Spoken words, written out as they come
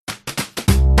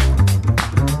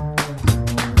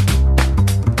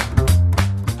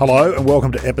Hello and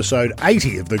welcome to episode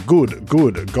 80 of the Good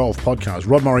Golf Podcast.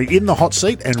 Rod Murray in the hot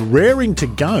seat and raring to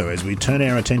go as we turn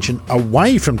our attention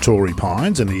away from Torrey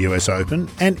Pines and the US Open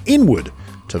and inward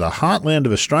to the heartland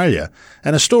of Australia,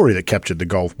 and a story that captured the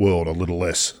golf world a little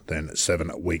less than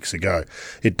 7 weeks ago.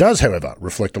 It does, however,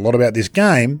 reflect a lot about this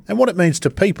game and what it means to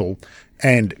people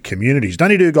and communities.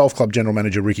 Dunedoo Golf Club General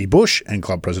Manager Ricky Bush and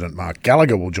Club President Mark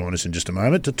Gallagher will join us in just a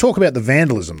moment to talk about the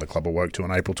vandalism the club awoke to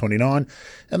on April 29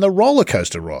 and the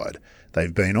rollercoaster ride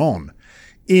they've been on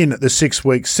in the 6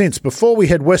 weeks since. Before we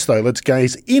head west, though, let's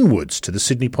gaze inwards to the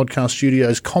Sydney Podcast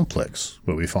Studios complex,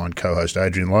 where we find co-host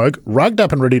Adrian Logue rugged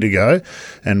up and ready to go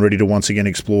and ready to once again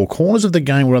explore corners of the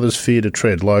game where others fear to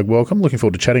tread. Logue, welcome. Looking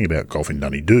forward to chatting about golf in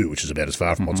Dunedoo, which is about as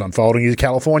far from what's unfolding in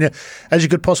California as you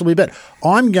could possibly bet.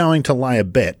 I'm going to lay a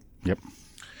bet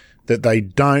that they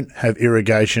don't have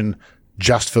irrigation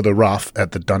just for the rough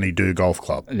at the Dunedoo Golf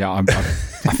Club. Yeah, I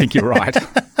think you're right.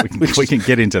 We can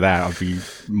get into that. I'd be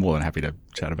more than happy to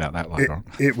chat about that later on.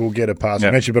 It will get a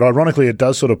passing mention, but ironically it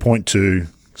does sort of point to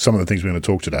some of the things we're going to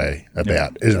talk today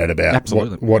about, isn't it, about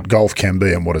what golf can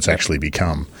be and what it's actually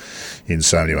become in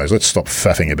so many ways. Let's stop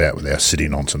faffing about with our city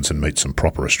nonsense and meet some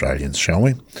proper Australians, shall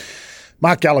we?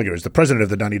 Mark Gallagher is the president of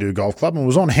the Dunedoo Golf Club and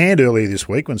was on hand earlier this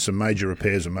week when some major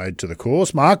repairs were made to the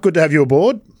course. Mark, good to have you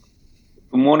aboard.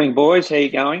 Good morning, boys. How you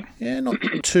going? Yeah, not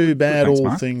too bad, Thanks, all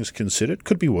Mark. things considered.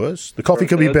 Could be worse. The coffee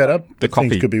could be better. The coffee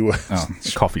Things could be worse. Oh,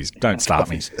 the coffees. Don't start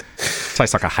me.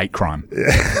 Tastes like a hate crime.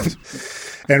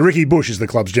 And Ricky Bush is the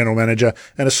club's general manager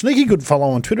and a sneaky good follow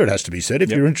on Twitter, it has to be said,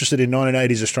 if you're interested in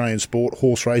 1980s Australian sport,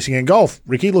 horse racing and golf.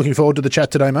 Ricky, looking forward to the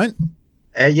chat today, mate.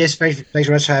 Yes, thanks very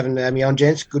much for having me on,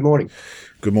 gents. Good morning.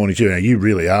 Good morning to you. Now, you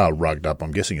really are rugged up.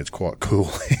 I'm guessing it's quite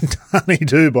cool in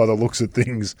Dunedoo by the looks of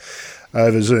things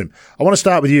over Zoom. I want to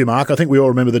start with you, Mark. I think we all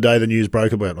remember the day the news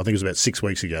broke about, I think it was about 6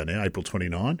 weeks ago now, April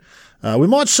 29. We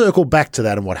might circle back to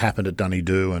that and what happened at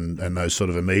Dunedoo and those sort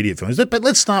of immediate things. But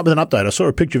let's start with an update. I saw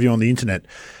a picture of you on the internet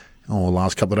the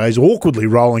last couple of days, awkwardly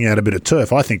rolling out a bit of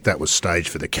turf. I think that was staged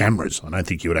for the cameras. I don't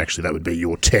think that would be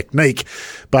your technique.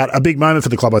 But a big moment for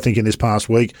the club, I think, in this past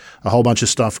week. A whole bunch of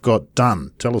stuff got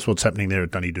done. Tell us what's happening there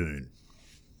at Dunedoo.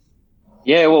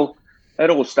 Yeah, well, it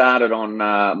all started on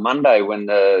Monday when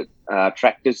the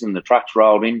tractors and the trucks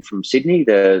rolled in from Sydney,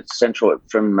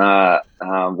 from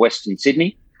Western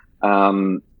Sydney.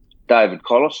 David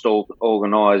Collis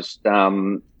organised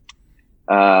all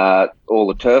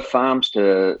the turf farms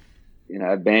to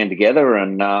band together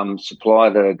and supply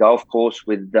the golf course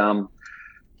with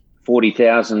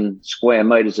 40,000 square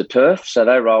metres of turf. So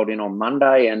they rolled in on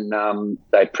Monday and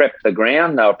they prepped the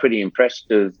ground. They were pretty impressed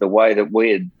with the way that we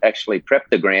had actually prepped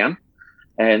the ground.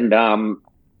 And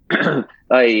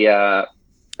they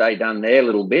done their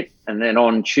little bit. And then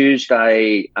on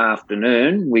Tuesday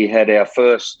afternoon, we had our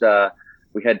first,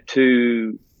 we had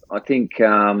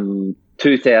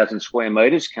 2,000 square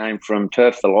metres came from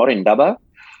Turf the Lot in Dubbo.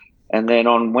 And then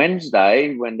on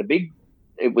Wednesday, when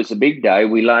it was a big day,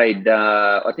 we laid,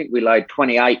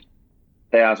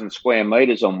 28,000 square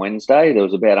metres on Wednesday. There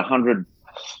was about 100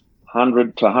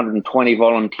 to 120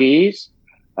 volunteers.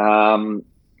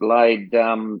 Laid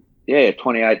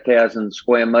 28,000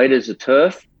 square metres of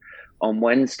turf on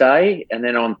Wednesday. And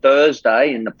then on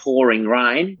Thursday, in the pouring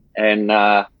rain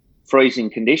and freezing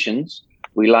conditions,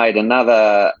 we laid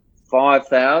another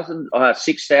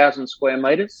 6,000 square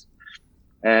metres.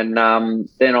 And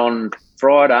then on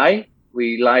Friday,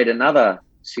 we laid another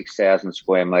 6,000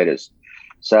 square metres.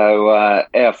 So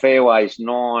our fairways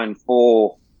 9,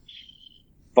 4,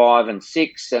 5 and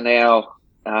 6 are now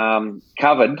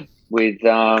covered with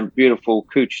beautiful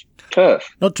couch turf.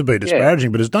 Not to be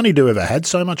disparaging, but has Dunedoo ever had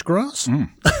so much grass?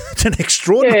 It's an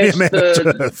extraordinary amount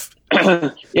of turf.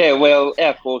 Well,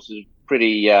 our course is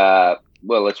pretty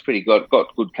it's pretty got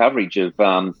good coverage of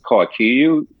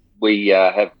Kaiku. We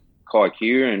have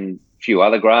Kaiku and a few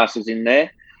other grasses in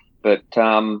there, but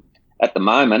at the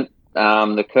moment,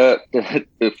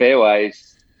 the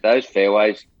fairways, those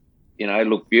fairways,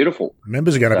 look beautiful.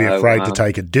 Members are going to be afraid to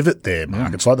take a divot there, Mark.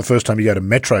 Yeah. It's like the first time you go to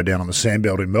Metro down on the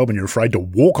Sandbelt in Melbourne, you're afraid to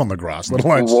walk on the grass, let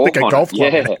alone stick a golf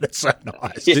club in it. It's so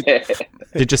nice. Yeah.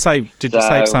 Did you save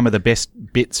some of the best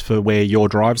bits for where your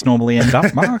drives normally end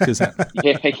up, Mark? Is that?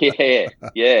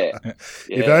 Yeah.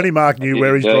 If only Mark knew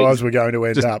where his drives were going to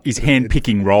end up. He's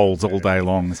hand-picking rolls all day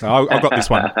long. So I've got this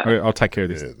one. I'll take care of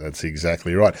this. Yeah, that's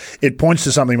exactly right. It points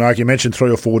to something, Mark. You mentioned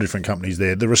 3 or 4 different companies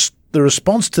there. The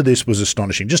response to this was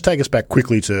astonishing. Just take us back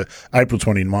quickly to April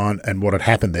 29 and what had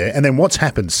happened there, and then what's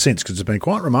happened since, because it's been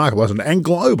quite remarkable, hasn't it? And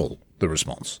global, the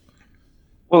response.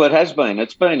 Well, it has been.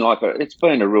 It's been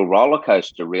a real roller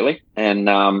coaster, really. And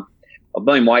I've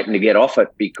been waiting to get off it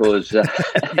because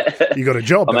you got a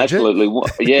job. I'm absolutely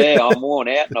I'm worn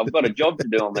out, and I've got a job to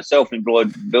do. I'm a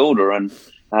self-employed builder, and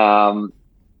it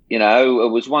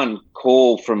was one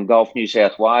call from Golf New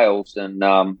South Wales, and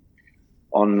on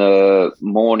the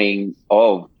morning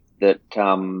of that,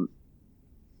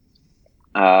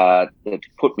 that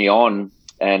put me on,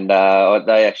 and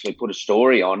they actually put a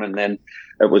story on, and then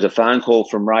it was a phone call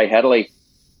from Ray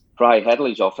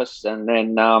Hadley's office, and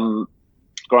then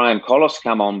Graham Collis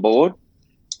come on board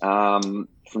from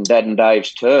Dad and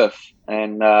Dave's Turf,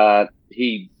 and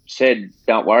he said,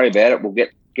 "Don't worry about it, we'll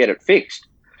get it fixed."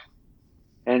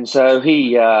 And so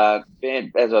he,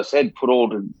 as I said,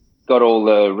 got all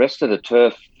the rest of the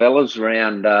turf fellas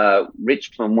around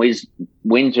Richmond,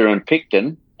 Windsor and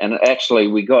Picton, and actually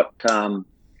we got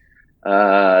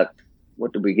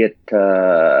what did we get?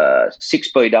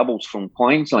 6B doubles from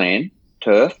Queensland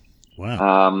Turf.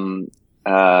 Wow.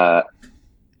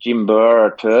 Jim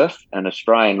Burr Turf and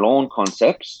Australian Lawn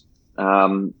Concepts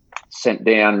sent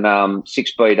down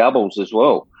 6B doubles as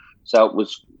well. So it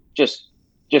was just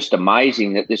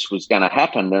amazing that this was going to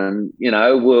happen. And,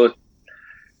 we're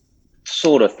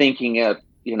sort of thinking,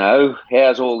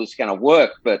 how's all this going to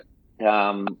work? But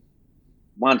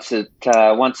once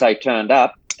they turned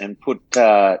up and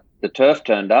the turf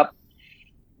turned up,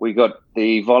 we got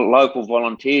the local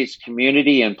volunteers,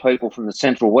 community and people from the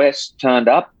Central West turned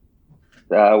up.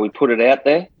 We put it out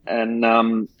there,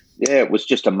 and it was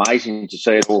just amazing to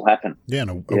see it all happen. Yeah,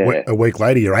 and a week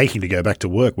later, you're aching to go back to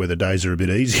work where the days are a bit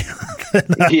easier.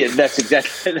 Yeah, that's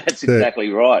exactly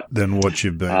right. Than what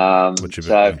you've been. Our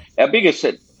biggest,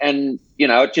 and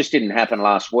it just didn't happen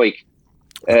last week.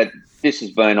 This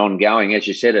has been ongoing, as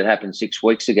you said. It happened 6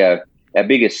 weeks ago. Our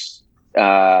biggest,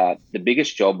 the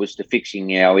biggest job was to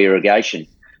fixing our irrigation,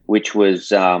 which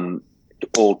was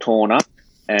all torn up,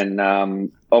 and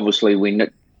obviously we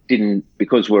didn't,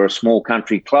 because we're a small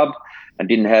country club and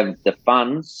didn't have the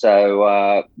funds,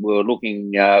 so we were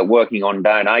working on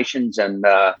donations, and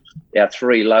our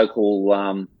 3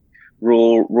 local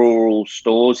rural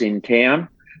stores in town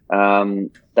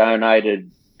donated,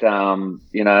 pipe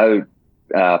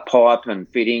and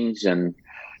fittings and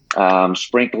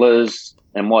sprinklers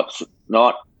and what's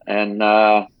not, and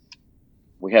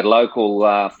we had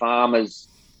local farmers,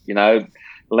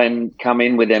 come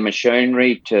in with their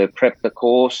machinery to prep the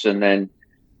course, and then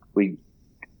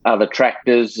other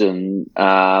tractors and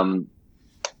kangas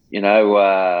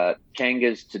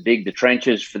to dig the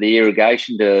trenches for the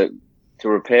irrigation to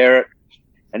repair it.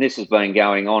 And this has been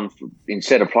going on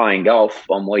instead of playing golf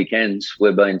on weekends.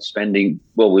 We've been spending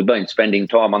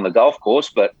time on the golf course,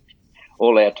 but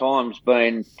all our time's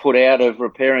been put out of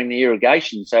repairing the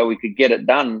irrigation so we could get it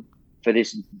done for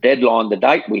this deadline, the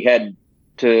date we had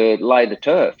to lay the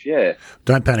turf. Yeah.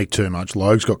 Don't panic too much.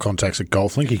 Logue's got contacts at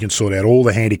GolfLink. He can sort out all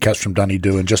the handicaps from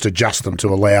Dunedoo and just adjust them to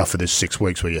allow for this 6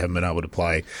 weeks where you haven't been able to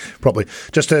play properly.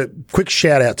 Just a quick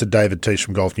shout out to David Teese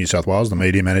from Golf New South Wales, the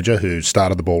media manager who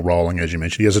started the ball rolling, as you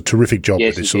mentioned. He does a terrific job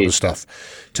with this sort of stuff.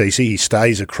 Teese, he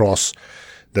stays across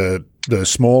the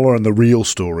smaller and the real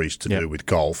stories to do with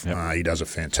golf. He does a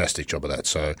fantastic job of that.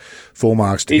 So full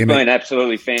marks to him. He's been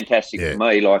absolutely fantastic for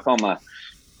me. Like,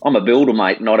 I'm a builder,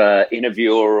 mate, not a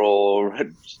interviewer or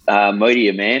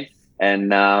media man.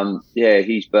 And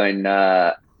he's been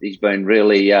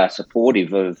really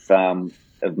supportive of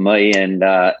me and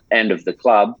of the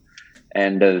club,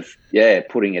 and of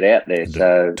putting it out there.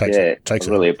 So I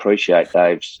really appreciate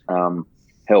Dave's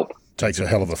help. Takes a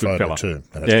hell of a photo too.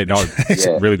 He's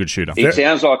a really good shooter. He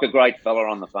sounds like a great fella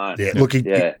on the phone. Yeah, look,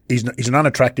 he's an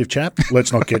unattractive chap.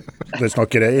 Let's not get.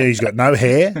 He's got no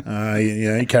hair.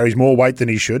 He carries more weight than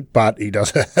he should, but he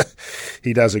does.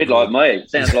 He does a bit like me.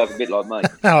 Sounds like a bit like me.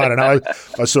 I don't know.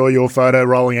 I saw your photo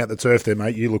rolling out the turf there,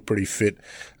 mate. You look pretty fit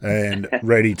and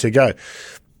ready to go.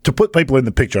 To put people in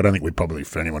the picture, I don't think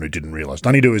for anyone who didn't realise,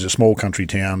 Dunedoo is a small country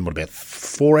town. What, about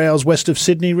 4 hours west of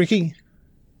Sydney, Ricky?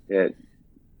 Yeah.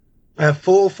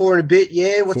 4 and a bit,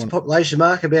 yeah. What's the population,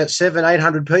 Mark? About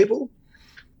 700-800 people?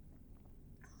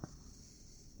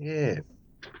 Yeah.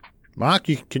 Mark,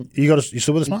 you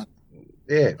still with us, Mark?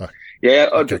 Yeah. Oh. Yeah.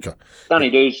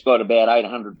 Dunedoo's got about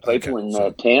 800 people in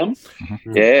the town.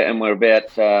 Mm-hmm. Yeah, and we're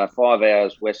about 5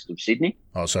 hours west of Sydney.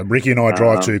 Oh, so Ricky and I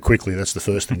drive too quickly. That's the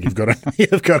first thing you've got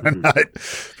to note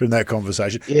from that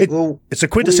conversation. Yeah, it's a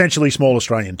quintessentially small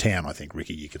Australian town, I think,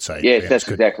 Ricky, you could say. Yes, that's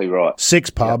exactly right.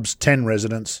 6 pubs, 10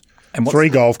 residents. And 3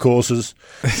 golf courses,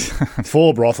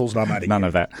 4 brothels. No, mate. None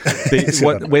of that.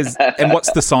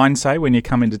 What's the sign say when you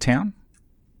come into town?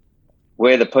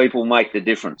 Where the people make the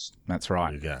difference. That's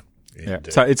right. There you go. Yeah.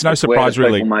 So it's no surprise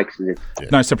really.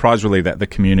 No surprise really that the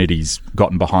community's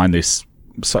gotten behind this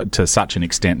to such an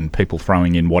extent, and people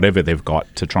throwing in whatever they've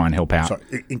got to try and help out. So,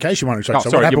 in case you're wondering,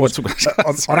 what happened was,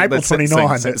 on April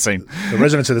 29, the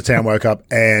residents of the town woke up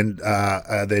and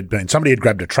somebody had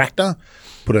grabbed a tractor,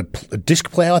 put a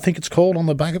disc plough, I think it's called, on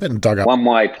the back of it and dug up.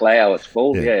 One-way plough, it's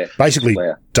called, yeah. Basically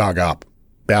dug up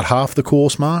about half the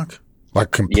course mark.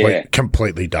 Like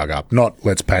completely dug up. Not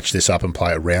let's patch this up and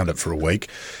play around it for a week.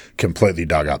 Completely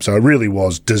dug up. So it really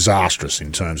was disastrous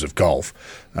in terms of golf.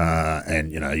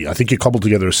 And, I think you cobbled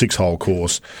together a 6-hole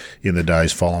course in the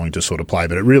days following to sort of play.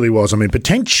 But it really was. I mean,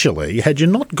 potentially, had you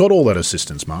not got all that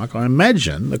assistance, Mark, I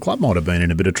imagine the club might have been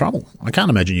in a bit of trouble. I can't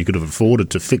imagine you could have afforded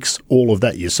to fix all of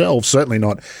that yourself, certainly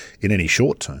not in any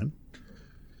short term.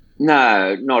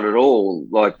 No, not at all.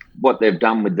 Like what they've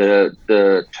done with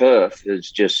the turf is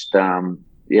just,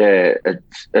 it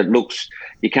looks,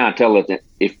 you can't tell it.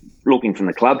 If looking from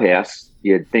the clubhouse,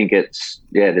 you'd think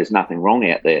there's nothing wrong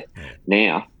out there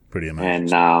now. Pretty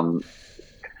amazing. And,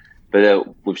 but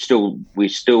we're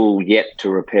still yet to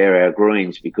repair our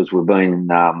greens because we've been,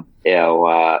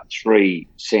 our 3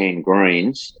 sand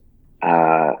greens,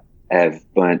 they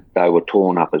were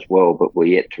torn up as well, but we're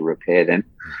yet to repair them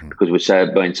because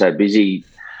we've been so busy,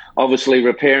 obviously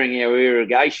repairing our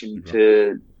irrigation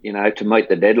to meet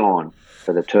the deadline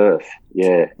for the turf.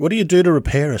 Yeah. What do you do to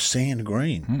repair a sand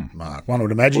green, Mark? One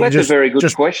would imagine that's a very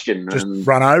good question. Just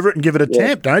run over it and give it a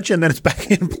tap, don't you? And then it's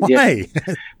back in play.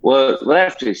 Yeah. Well,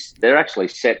 they're actually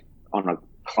set on a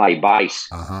clay base,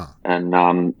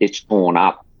 and it's torn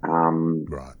up.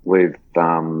 Right. We're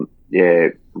going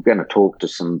to talk to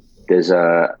some. There's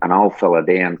an old fella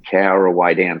down Cowra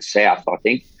way down south, I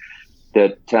think,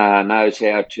 that knows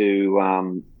how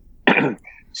to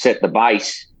set the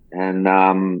base.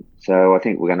 And so I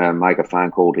think we're going to make a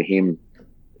phone call to him.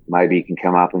 Maybe he can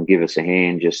come up and give us a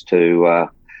hand just to,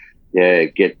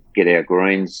 get our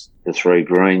greens, the 3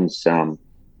 greens, up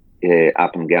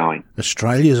and going.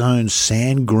 Australia's own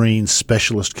sand green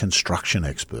specialist construction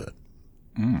expert.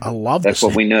 I love that's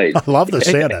what we need. I love the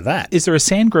sound of that. Is there a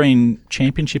sand green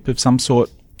championship of some sort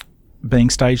being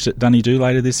staged at Dunedoo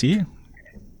later this year?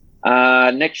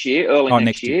 Next year,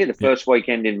 next year, the first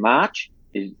weekend in March.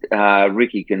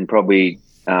 Ricky can probably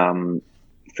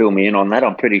fill me in on that.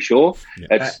 I'm pretty sure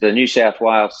it's the New South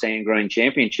Wales Sand Green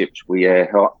Championships.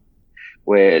 We're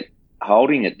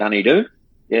holding at Dunedoo.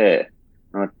 Yeah,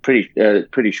 I'm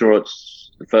pretty sure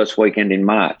it's the first weekend in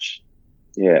March.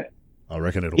 Yeah. I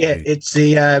reckon it'll be. It's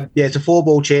it's a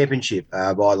 4-ball championship,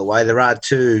 by the way. There are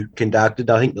 2 conducted.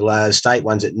 I think the state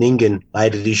one's at Ningen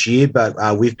later this year, but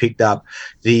we've picked up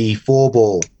the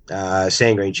 4-ball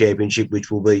Sand Green Championship, which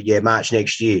will be, March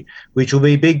next year, which will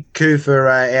be a big coup for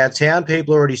our town.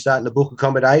 People are already starting to book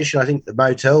accommodation. I think the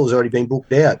motel has already been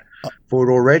booked out for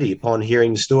it already upon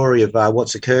hearing the story of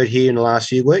what's occurred here in the last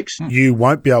few weeks. You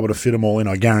won't be able to fit them all in,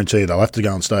 I guarantee you. They'll have to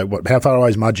go and stay. How far away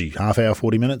is Mudgee? Half hour,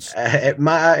 40 minutes?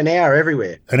 An hour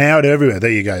everywhere. An hour to everywhere.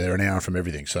 There you go. They're an hour from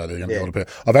everything. So they're going to be able to.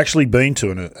 I've actually been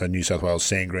to a New South Wales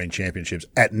Sand Green Championships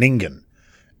at Ningen,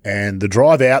 and the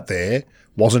drive out there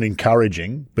wasn't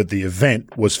encouraging, but the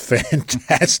event was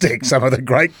fantastic. Some of the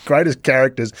greatest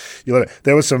characters.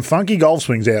 There were some funky golf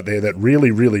swings out there that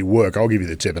really, really work. I'll give you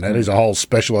the tip, and that is a whole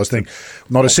specialised thing.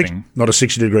 Not a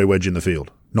 60-degree wedge in the field.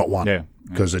 Not one. Yeah.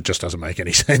 Because it just doesn't make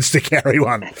any sense to carry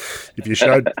one. If you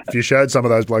showed some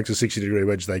of those blokes a 60-degree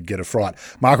wedge, they'd get a fright.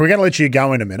 Mark, we're going to let you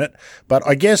go in a minute, but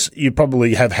I guess you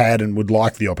probably have had and would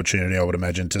like the opportunity, I would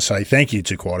imagine, to say thank you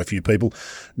to quite a few people,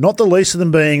 not the least of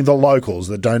them being the locals.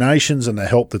 The donations and the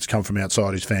help that's come from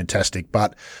outside is fantastic,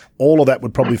 but all of that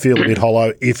would probably feel a bit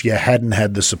hollow if you hadn't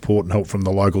had the support and help from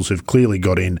the locals who've clearly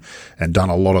got in and done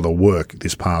a lot of the work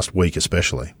this past week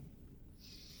especially.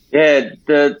 Yeah,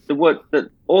 the work that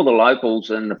all the locals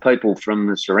and the people from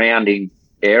the surrounding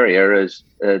area it's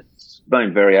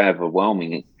been very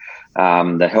overwhelming.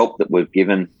 The help that we've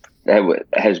given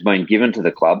has been given to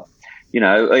the club.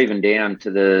 Even down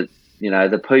to the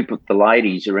people, the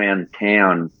ladies around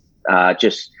town,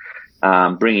 just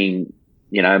bringing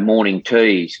morning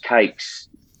teas, cakes,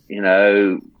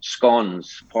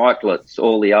 scones, pikelets,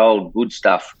 all the old good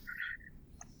stuff.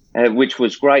 Which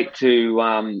was great to,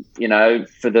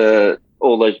 for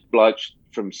all those blokes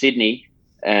from Sydney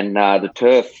and the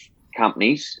turf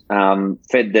companies,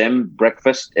 fed them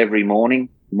breakfast every morning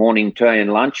tea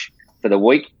and lunch for the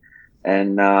week.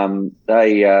 And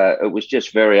it was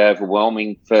just very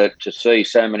overwhelming to see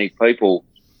so many people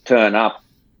turn up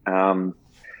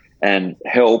and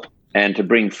help and to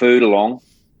bring food along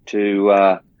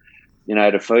to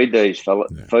feed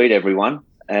feed everyone.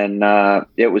 And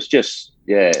it was just,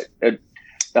 the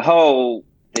whole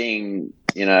thing,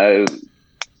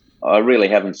 I really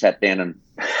haven't sat down and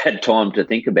had time to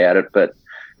think about it, but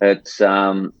It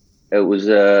was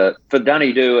for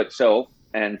Dunedoo itself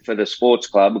and for the sports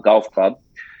club, golf club,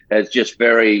 it's just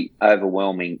very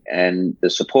overwhelming. And the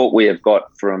support we have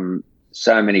got from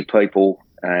so many people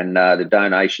and the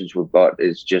donations we've got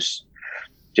is just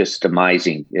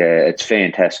amazing. Yeah, it's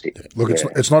fantastic. Look,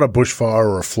 it's not a bushfire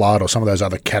or a flood or some of those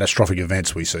other catastrophic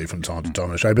events we see from time to time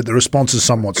in Australia, but the response is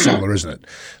somewhat similar, isn't it?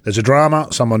 There's a drama,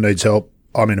 someone needs help,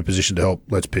 I'm in a position to help,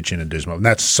 let's pitch in and do something. And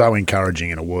that's so encouraging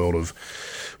in a world of,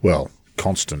 well,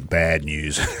 constant bad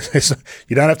news.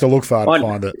 You don't have to look far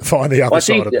to find the other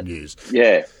side of the news.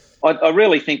 Yeah. I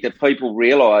really think that people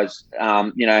realise,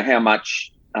 how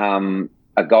much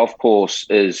a golf course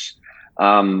is,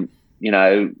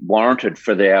 warranted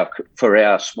for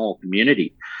our small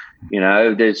community.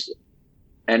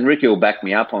 And Ricky will back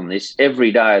me up on this.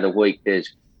 Every day of the week,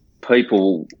 there's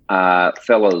people,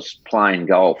 fellas playing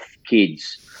golf,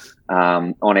 kids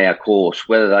on our course,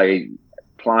 whether they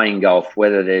playing golf,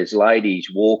 whether there's ladies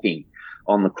walking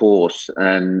on the course.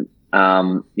 And,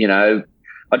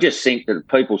 I just think that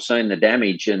people seen the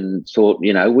damage and thought,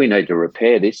 we need to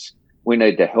repair this. We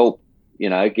need to help,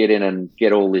 get in and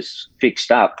get all this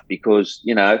fixed up because,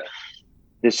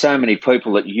 there's so many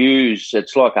people that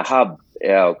it's like a hub,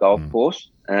 our golf course.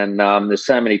 And there's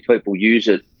so many people use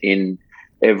it in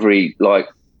every,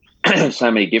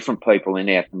 so many different people in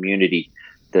our community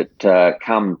that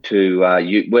come to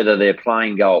whether they're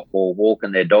playing golf or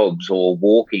walking their dogs or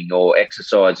walking or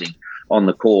exercising on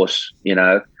the course,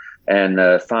 and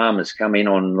the farmers come in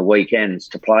on the weekends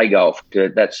to play golf.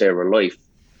 That's their relief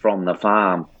from the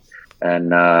farm.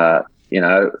 And,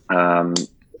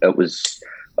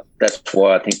 that's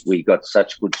why I think we got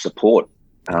such good support,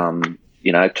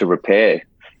 to repair,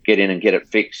 get in and get it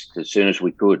fixed as soon as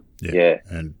we could. Yeah.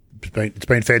 And it's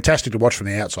been fantastic to watch from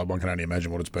the outside. One can only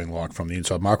imagine what it's been like from the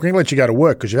inside. Mark, we're going to let you go to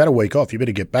work because you've had a week off. You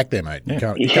better get back there, mate.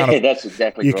 That's exactly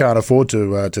right. You can't afford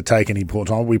to take any poor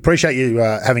time. We appreciate you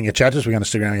having a chat. We're going to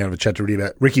stick around and have a chat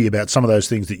to Ricky about some of those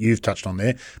things that you've touched on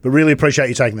there. But really appreciate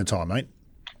you taking the time, mate.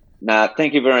 No,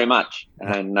 thank you very much.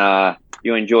 And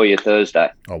you enjoy your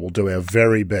Thursday. Oh, we'll do our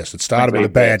very best. It started with a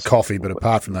bad coffee, but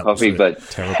apart from that,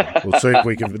 terrible. We'll see if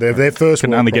we can. Their first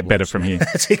can only get better from here.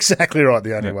 That's exactly right.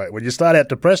 The only way. When you start out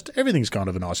depressed, everything's kind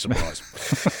of a nice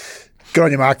surprise. Good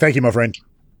on you, Mark. Thank you, my friend.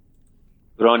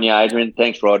 Good on you, Adrian.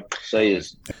 Thanks, Rod. See you.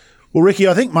 Well, Ricky,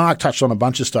 I think Mark touched on a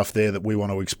bunch of stuff there that we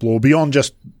want to explore beyond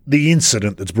just the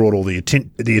incident that's brought all the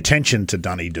attention to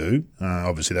Dunedoo.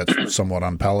 Obviously, that's somewhat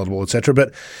unpalatable, etc.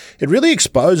 But it really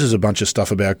exposes a bunch of stuff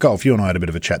about golf. You and I had a bit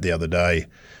of a chat the other day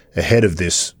ahead of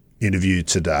this interview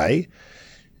today.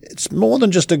 It's more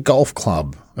than just a golf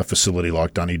club, a facility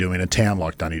like Dunedoo in a town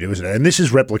like Dunedoo, isn't it? And this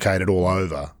is replicated all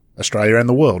over Australia and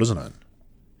the world, isn't it?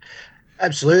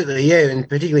 Absolutely, yeah, and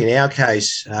particularly in our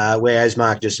case, where, as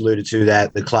Mark just alluded to,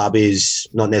 that the club is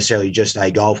not necessarily just a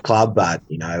golf club, but,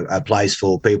 a place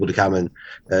for people to come and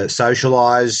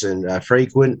socialise and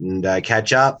frequent and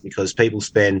catch up because people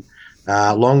spend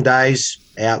long days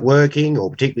out working or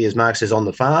particularly, as Mark says, on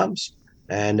the farms.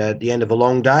 And at the end of a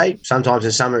long day, sometimes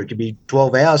in summer it could be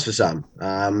 12 hours for some.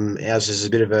 Ours is a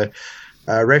bit of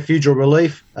a refuge or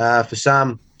relief for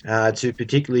some to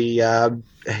particularly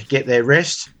get their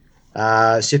rest.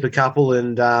 Sip a couple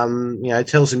and,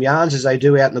 tell some yarns as they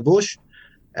do out in the bush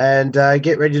and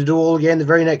get ready to do all again the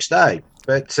very next day.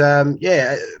 But,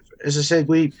 as I said,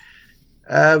 we've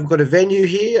got a venue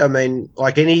here. I mean,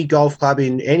 like any golf club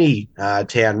in any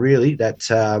town, really, that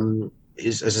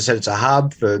is, as I said, it's a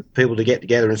hub for people to get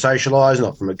together and socialise,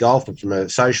 not from a golf, but from a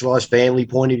socialised family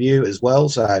point of view as well.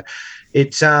 So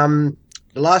it's the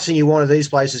last thing you want of these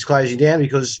places closing down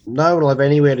because no one will have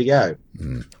anywhere to go.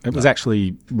 It was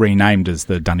actually renamed as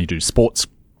the Dunedoo Sports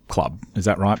Club. Is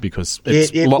that right? Because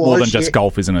it's a lot more than just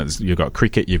golf, isn't it? You've got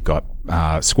cricket, you've got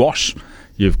squash,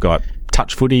 you've got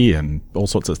touch footy and all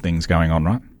sorts of things going on,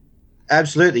 right?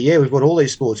 Absolutely, yeah. We've got all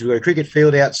these sports. We've got a cricket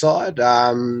field outside.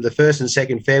 The first and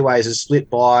second fairways are split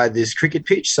by this cricket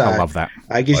pitch. So I love that.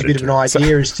 It gives you a bit of an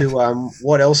idea as to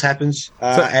what else happens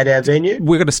at our venue.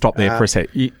 We're going to stop there for a sec.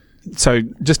 So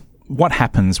just what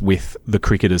happens with the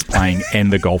cricketers playing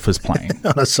and the golfers playing?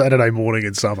 On a Saturday morning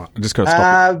in summer. I'm just going to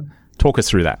stop. Talk us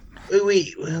through that.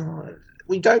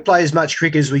 We don't play as much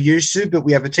cricket as we used to, but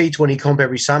we have a T20 comp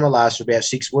every summer, lasts for about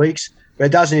 6 weeks, but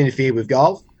it doesn't interfere with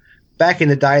golf. Back in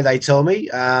the day, they tell me,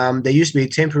 there used to be a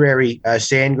temporary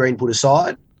sand green put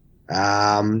aside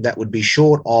that would be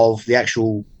short of the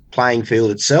actual playing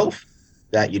field itself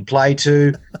that you'd play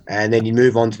to, and then you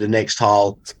move on to the next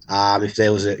hole if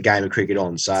there was a game of cricket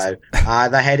on. So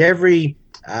they had every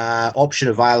option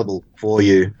available for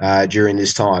you during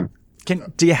this time.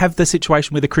 Do you have the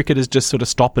situation where the cricketers just sort of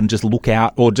stop and just look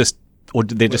out or just or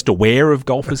they're just aware of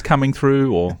golfers coming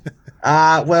through, or?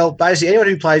 Well, basically, anyone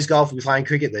who plays golf will be playing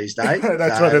cricket these days.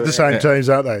 That's right. They're the same teams,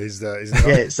 aren't they?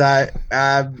 Yeah. So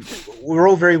we're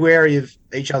all very wary of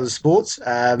each other's sports,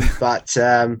 but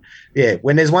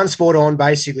when there's one sport on,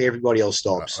 basically everybody else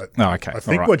stops. Okay. I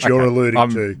think what you're alluding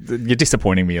to. You're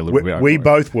disappointing me a little bit. We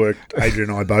both worked. Adrian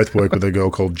and I both worked with a girl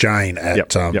called Jane at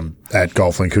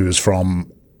GolfLink, who was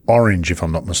from Orange, if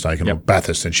I'm not mistaken, or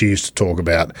Bathurst, and she used to talk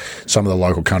about some of the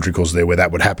local country courses there where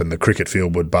that would happen. The cricket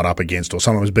field would butt up against, or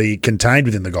someone was be contained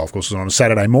within the golf courses. On a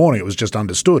Saturday morning, it was just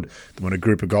understood that when a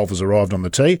group of golfers arrived on the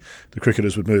tee, the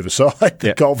cricketers would move aside,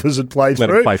 the golfers would play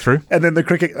through, and then the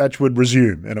cricket match would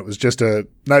resume. And it was just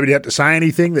nobody had to say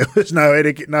anything. There was no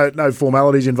etiquette, no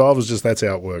formalities involved. It was just that's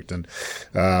how it worked, and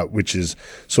which is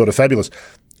sort of fabulous.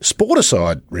 Sport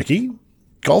aside, Ricky,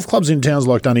 golf clubs in towns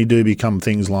like Dunedoo become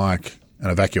things like an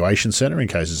evacuation centre in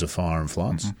cases of fire and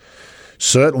floods. Mm-hmm.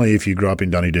 Certainly, if you grew up in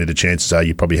Dunedoo, the chances are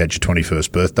you probably had your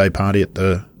 21st birthday party at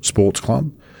the sports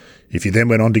club. If you then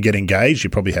went on to get engaged, you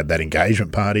probably had that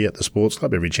engagement party at the sports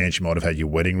club. Every chance you might have had your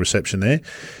wedding reception there.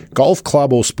 Golf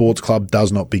club or sports club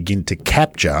does not begin to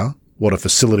capture what a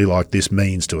facility like this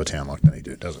means to a town like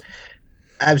Dunedoo, does it?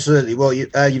 Absolutely. Well, your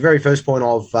very first point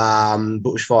of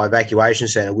Bushfire Evacuation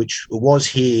Centre, which was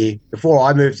here before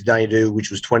I moved to Dunedoo, which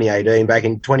was 2018. Back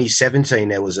in 2017,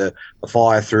 there was a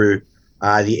fire through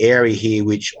the area here,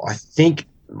 which I think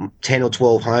 10 or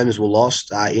 12 homes were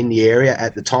lost in the area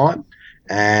at the time.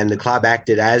 And the club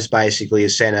acted as basically a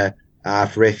centre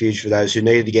for refuge for those who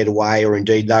needed to get away, or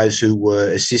indeed those who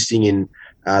were assisting in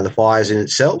the fires in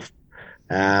itself.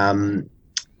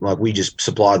 Like we just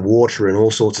supplied water and all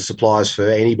sorts of supplies for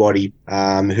anybody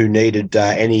who needed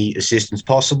any assistance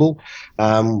possible.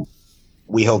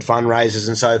 We held fundraisers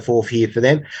and so forth here for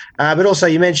them. But also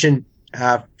you mentioned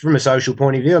from a social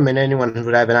point of view, I mean, anyone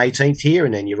would have an 18th here,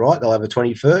 and then you're right, they'll have a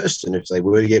 21st. And if they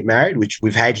were to get married, which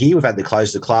we've had here, we've had to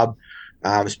close the club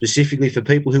specifically for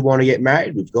people who want to get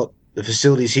married. We've got the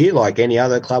facilities here like any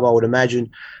other club I would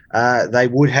imagine they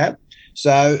would have.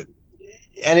 So,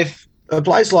 and if a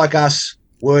place like us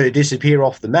were to disappear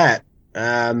off the map,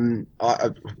 I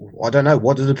don't know,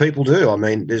 what do the people do? I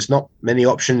mean, there's not many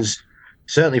options,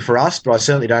 certainly for us, but I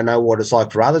certainly don't know what it's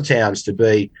like for other towns to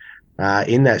be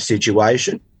in that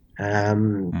situation.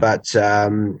 But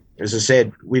as I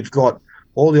said, we've got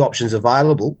all the options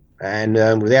available, and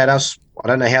without us, I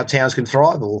don't know how towns can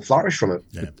thrive or flourish from it.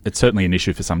 Yeah. It's certainly an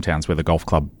issue for some towns where the golf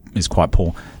club is quite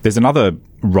poor. There's another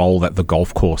role that the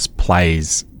golf course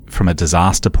plays from a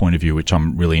disaster point of view, which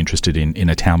I'm really interested in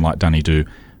a town like Dunedoo,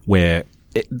 where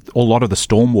a lot of the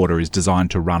stormwater is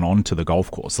designed to run onto the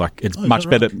golf course. Like it's much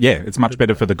better. Yeah, it's much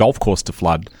better for the golf course to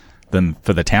flood than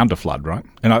for the town to flood, right?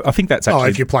 And I think that's actually...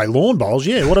 if you play lawn bowls,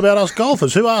 yeah. What about us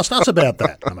golfers? Who asked us about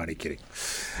that? I'm only kidding.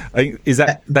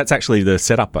 That's actually the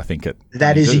setup, I think.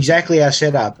 That is exactly our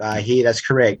setup here. That's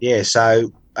correct, yeah.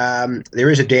 So there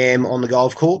is a dam on the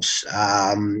golf course,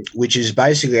 which is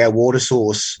basically our water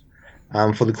source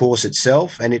for the course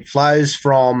itself, and it flows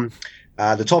from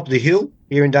the top of the hill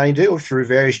here in Dunedoo through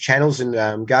various channels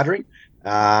and guttering.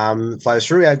 Flows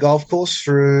through our golf course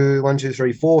through 1, 2,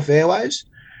 3, 4 fairways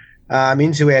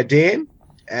into our dam,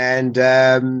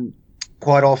 and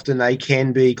quite often they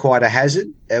can be quite a hazard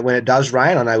when it does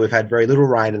rain. I know we've had very little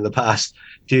rain in the past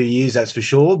few years, that's for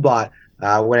sure, but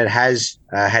when it has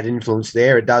had influence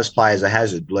there, it does play as a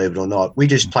hazard, believe it or not. We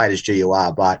just play it as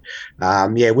GUR, but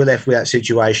we're left with that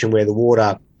situation where the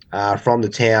water from the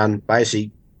town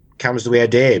basically comes to our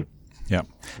dam. Yeah,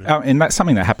 and that's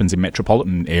something that happens in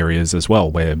metropolitan areas as well,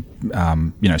 where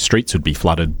streets would be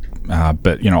flooded,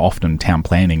 but often town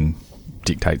planning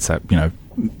dictates that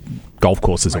golf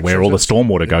courses are where all the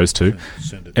stormwater goes to.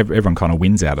 Everyone kind of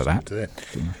wins out of that.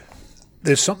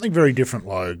 There's something very different,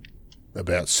 Logue,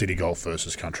 about city golf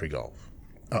versus country golf.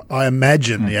 I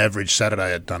imagine the average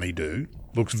Saturday at Dunedoo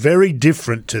looks very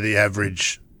different to the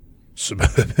average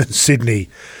suburban Sydney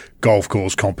golf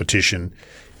course competition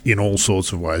in all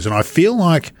sorts of ways. And I feel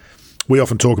like we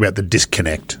often talk about the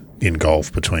disconnect in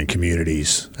golf between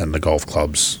communities and the golf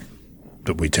clubs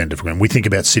that we tend to forget. We think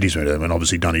about cities, and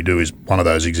obviously Dunedoo is one of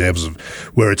those examples of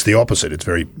where it's the opposite. It's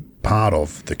very part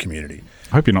of the community.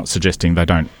 I hope you're not suggesting they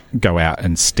don't go out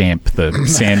and stamp the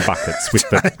sand buckets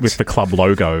with the club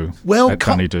logo at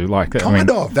Dunedoo.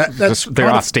 There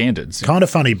are standards. Kind of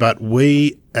funny, but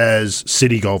we as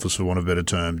city golfers, for want of a better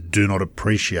term, do not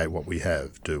appreciate what we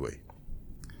have, do we?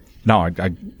 No, I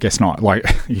guess not. Like,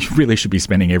 you really should be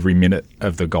spending every minute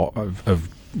of the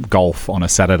golf on a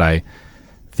Saturday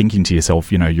thinking to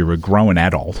yourself, you're a grown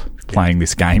adult playing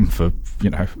this game for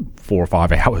 4 or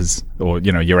 5 hours, or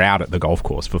you're out at the golf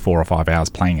course for 4 or 5 hours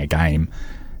playing a game.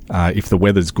 if the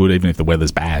weather's good, even if the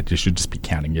weather's bad, you should just be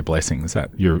counting your blessings that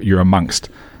you're amongst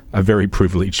a very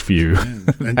privileged few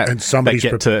and somebody's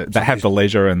that have the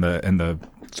leisure and the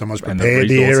someone's prepared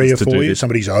the area for you.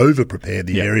 Somebody's over-prepared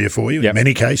the area for you in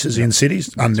many cases in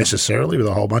cities, unnecessarily with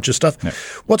a whole bunch of stuff. Yep.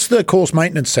 What's the course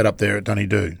maintenance set up there at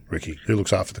Dunedoo, Ricky? Who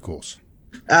looks after the course?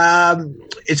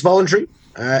 It's voluntary,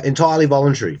 entirely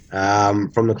voluntary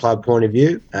from the club point of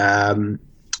view.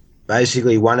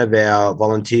 Basically, one of our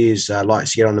volunteers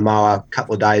likes to get on the mower a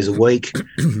couple of days a week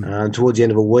towards the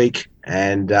end of a week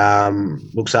and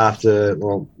looks after,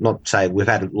 well, not to say we've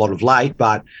had a lot of late,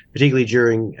 but particularly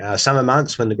during summer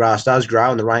months when the grass does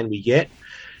grow and the rain we get.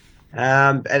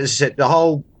 As I said,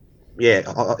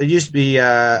 it used to be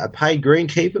a paid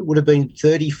greenkeeper, would have been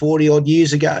 30, 40 odd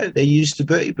years ago. There used to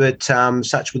be, but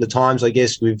such were the times, I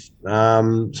guess, with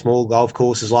small golf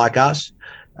courses like us.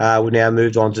 We've now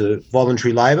moved on to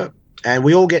voluntary labour. And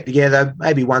we all get together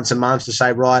maybe once a month to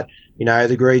say, right,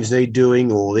 the greens need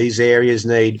doing or these areas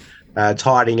need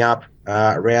tidying up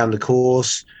around the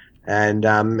course. And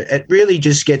it really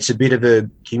just gets a bit of a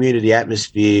community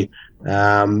atmosphere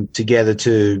together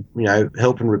to,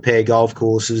 help and repair golf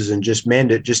courses and just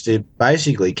mend it, just to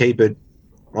basically keep it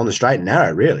on the straight and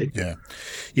narrow, really. Yeah.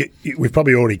 We've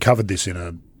probably already covered this in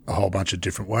a whole bunch of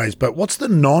different ways, but what's the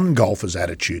non-golfer's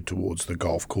attitude towards the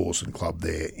golf course and club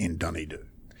there in Dunedoo?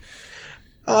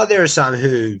 Oh, there are some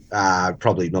who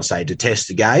probably not say detest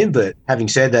the game, but having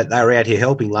said that, they were out here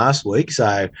helping last week,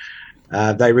 so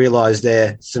they realise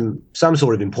there's some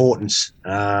sort of importance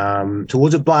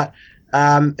towards it. But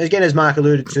again, as Mark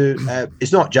alluded to,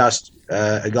 it's not just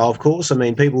a golf course. I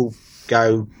mean, people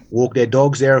go walk their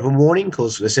dogs there every morning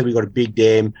because they said we've got a big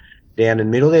dam down in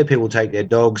the middle there. People take their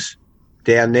dogs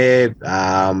down there.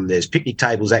 There's picnic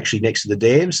tables actually next to the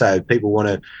dam, so people want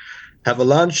to have a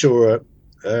lunch or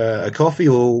a coffee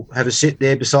or have a sit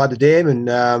there beside the dam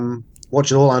and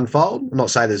watch it all unfold. I'm not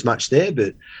saying there's much there,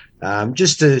 but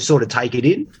just to sort of take it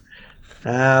in.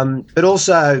 But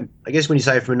also, I guess when you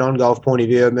say from a non-golf point of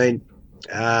view, I mean,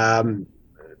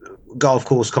 golf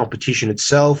course competition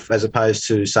itself as opposed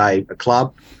to, say, a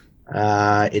club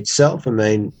itself. I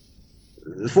mean,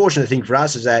 the fortunate thing for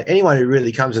us is that anyone who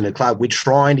really comes in a club, we're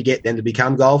trying to get them to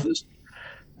become golfers.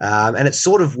 And it's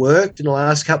sort of worked in the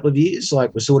last couple of years.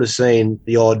 Like we're sort of seeing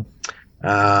the odd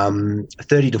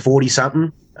 30 to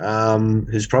 40-something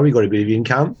who's probably got a bit of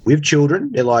income with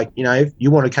children. They're like, if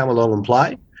you want to come along and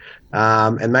play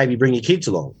and maybe bring your kids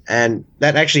along. And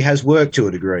that actually has worked to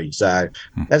a degree. So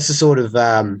that's the sort of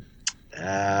all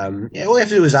you have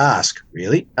to do is ask,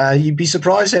 really. You'd be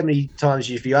surprised how many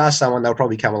times if you ask someone, they'll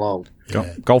probably come along.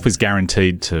 Yeah. Golf is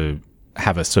guaranteed to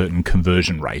have a certain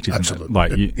conversion rate, isn't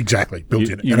Absolutely. it? Exactly. Built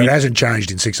in. And it hasn't changed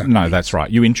in 600 No, years. that's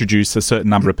right. You introduce a certain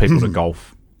number of people to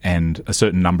golf and a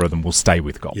certain number of them will stay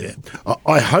with golf. Yeah.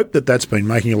 I hope that's been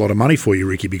making a lot of money for you,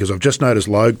 Ricky, because I've just noticed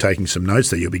Logue taking some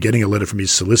notes there. You'll be getting a letter from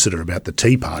his solicitor about the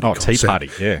tea party. Oh, tea party,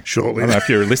 yeah. Shortly. I don't know if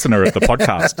you're a listener of the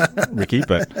podcast, Ricky,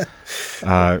 but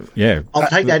yeah. I'll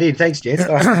take that in. Thanks, Jess.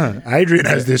 Adrian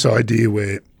has this idea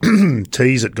where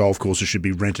teas at golf courses should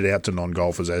be rented out to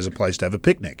non-golfers as a place to have a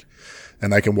picnic.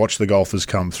 And they can watch the golfers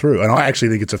come through. And I actually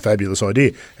think it's a fabulous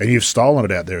idea. And you've stolen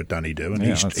it out there at Dunedoo, and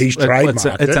he's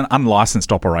trademarked it. It's an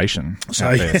unlicensed operation. So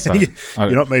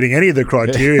you're not meeting any of the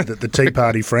criteria that the Tea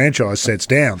Party franchise sets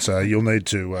down. So you'll need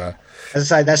to...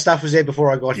 As I say, that stuff was there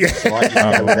before I got here. So I just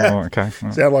go with that. Okay.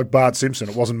 Sound like Bart Simpson.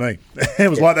 It wasn't me. It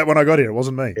was like that when I got here. It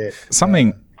wasn't me. Yeah.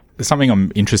 Something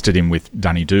I'm interested in with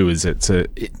Dunedoo is it's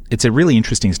a really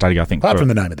interesting study, I think. Apart from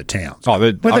the name of the town.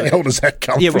 Where the hell does that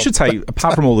come from? Yeah, we should say,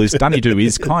 apart from all this, Dunedoo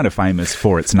is kind of famous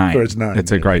for its name.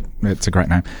 It's a great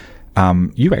name.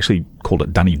 You actually called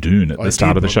it Dunedoo at the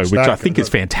start of the show, which I think is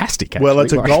fantastic, actually. Well,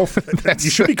 it's a golf...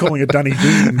 You should be calling it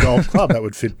Dunedoo Golf Club. That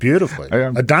would fit beautifully.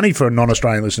 A dunny for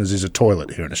non-Australian listeners is a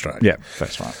toilet here in Australia. Yeah,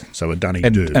 that's right. So a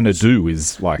Dunedoo. And a do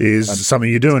is something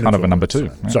you're doing. Kind of a number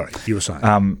two. So, sorry, you were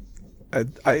saying.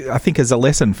 I think as a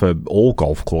lesson for all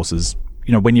golf courses,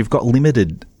 when you've got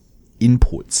limited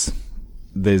inputs,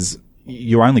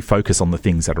 you only focus on the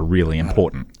things that are really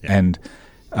important. Yeah. And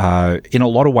in a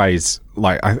lot of ways,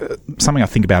 something I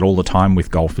think about all the time with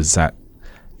golf is that,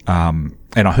 and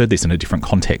I heard this in a different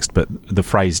context, but the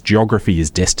phrase "geography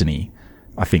is destiny,"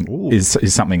 I think is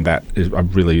something that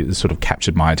really sort of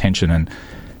captured my attention. And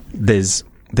there's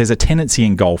a tendency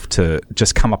in golf to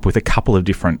just come up with a couple of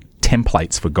different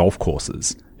templates for golf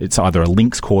courses. It's either a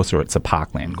links course or it's a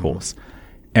parkland course.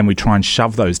 And we try and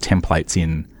shove those templates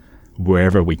in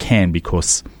wherever we can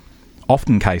because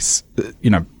often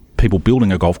people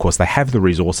building a golf course, they have the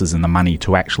resources and the money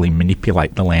to actually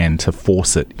manipulate the land to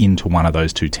force it into one of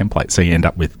those two templates. So you end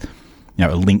up with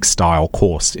a link-style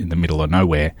course in the middle of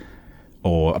nowhere,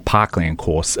 or a parkland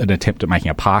course, an attempt at making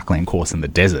a parkland course in the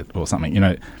desert or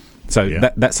something, So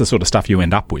that's the sort of stuff you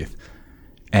end up with.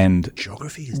 And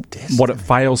geography is destiny. What it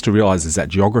fails to realise is that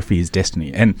geography is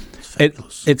destiny. And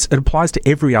it applies to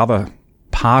every other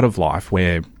part of life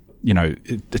where,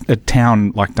 a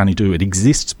town like Dunedoo, it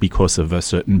exists because of a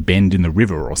certain bend in the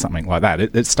river or something like that.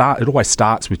 It always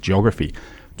starts with geography.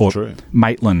 Or True.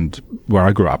 Maitland, where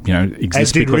I grew up, exists.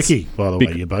 As did Ricky, by the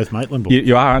way. You're both Maitland boys.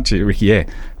 You are, aren't you, Ricky? Yeah.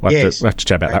 We'll have to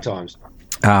chat about that. Times.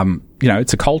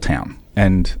 It's a coal town,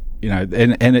 and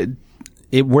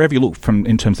it wherever you look from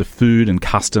in terms of food and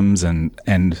customs and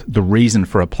the reason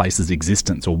for a place's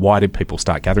existence, or why did people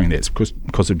start gathering there? It's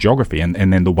because of geography, and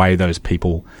then the way those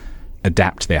people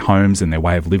adapt their homes and their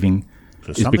way of living.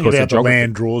 So is something because about of the geography.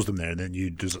 land draws them there, and then you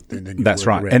That's work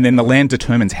right. around. And then the land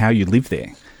determines how you live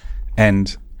there.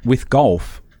 And with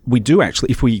golf, we do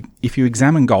actually, if you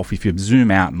examine golf, if you zoom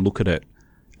out and look at it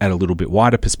at a little bit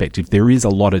wider perspective, there is a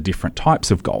lot of different types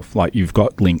of golf. Like you've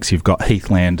got links, you've got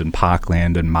heathland and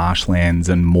parkland and marshlands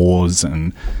and moors,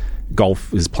 and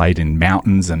golf is played in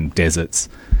mountains and deserts.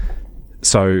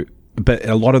 So, but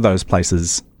a lot of those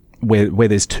places where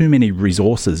there's too many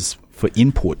resources for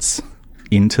inputs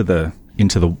into the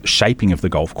shaping of the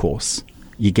golf course,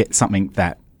 you get something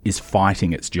that is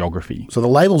fighting its geography. So the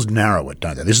labels narrow it,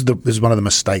 don't they? This is one of the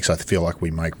mistakes I feel like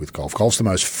we make with golf. Golf's the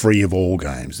most free of all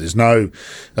games. There's no,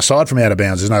 aside from out of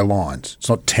bounds, there's no lines. It's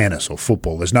not tennis or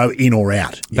football. There's no in or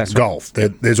out in That's golf.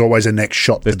 There's always a next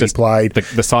shot to be played.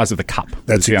 The size of the cup.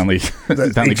 That's the only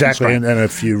exactly, and a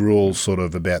few rules sort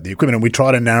of about the equipment. And we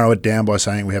try to narrow it down by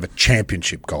saying we have a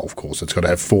championship golf course. It's got to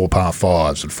have 4 par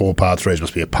 5s, and 4 par 3s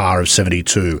must be a par of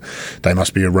 72. They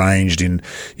must be arranged in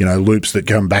loops that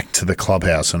come back to the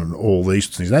clubhouse and all these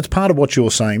things. That's part of what you're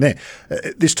saying there.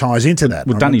 This ties into that.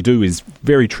 Well, Dunedoo is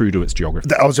very true to its geography.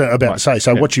 I was about to say,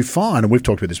 so what you find, and we've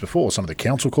talked about this before, some of the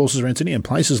council courses around Sydney and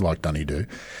places like Dunedoo,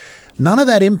 none of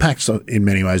that impacts in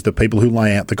many ways the people who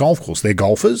lay out the golf course. They're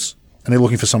golfers and they're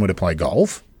looking for somewhere to play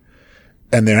golf,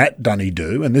 and they're at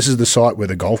Dunedoo, and this is the site where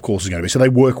the golf course is going to be. So they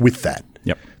work with that.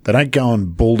 Yep. They don't go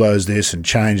and bulldoze this and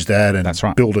change that and That's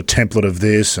right. build a template of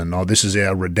this and, this is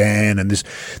our Redan and this.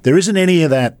 There isn't any of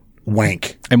that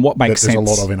wank. And what makes sense a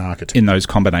lot of in architecture. In those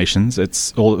combinations,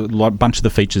 it's a bunch of the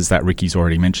features that Ricky's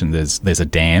already mentioned. There's a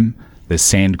dam, there's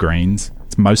sand greens,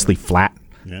 it's mostly flat.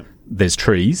 Yeah. There's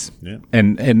trees. Yeah.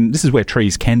 And this is where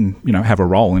trees can, have a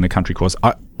role in a country course.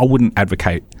 I wouldn't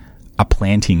advocate a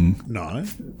planting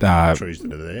trees that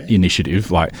are there.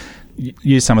 initiative. Like,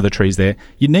 use some of the trees there.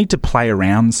 You need to play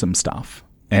around some stuff,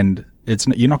 and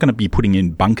you're not going to be putting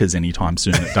in bunkers anytime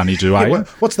soon at Dunedoo, are you?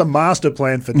 What's the master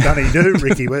plan for Dunedoo,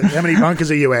 Ricky? How many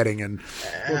bunkers are you adding? And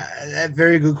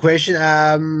very good question.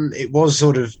 It was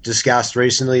sort of discussed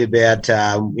recently about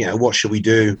what should we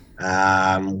do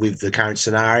with the current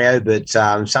scenario, but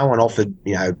someone offered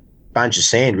bunch of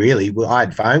sand, really. I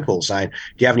had phone calls saying, do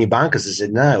you have any bunkers? I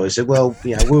said, no. I said, well,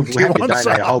 we'll have to donate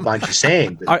a whole bunch of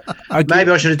sand. But maybe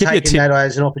I should have taken that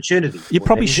as an opportunity. You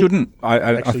probably shouldn't.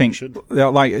 I think,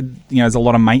 there's a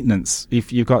lot of maintenance.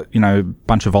 If you've got, a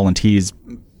bunch of volunteers,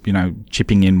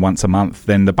 chipping in once a month,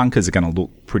 then the bunkers are going to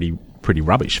look pretty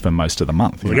rubbish for most of the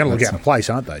month. They're going to look out of place,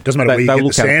 aren't they? It doesn't matter where you get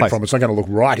the sand from. It's not going to look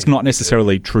right. It's not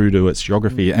necessarily true to its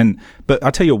geography. But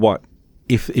I tell you what,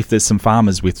 if there's some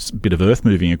farmers with a bit of earth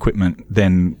moving equipment,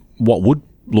 then what would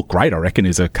look great, I reckon,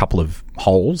 is a couple of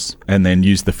holes, and then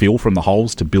use the fill from the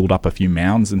holes to build up a few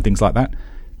mounds and things like that.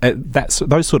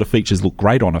 Those sort of features look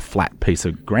great on a flat piece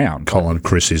of ground. Colin,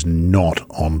 Chris is not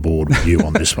on board with you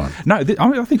on this one. No,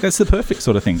 I think that's the perfect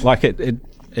sort of thing. Like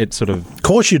it sort of... Of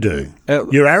course you do.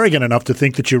 You're arrogant enough to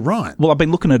think that you're right. Well, I've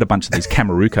been looking at a bunch of these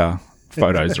Kamaruka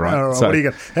photos, right? All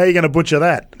right, how are you going to butcher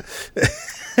that?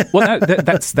 Well, no,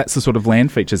 that's the sort of land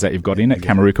features that you've got in at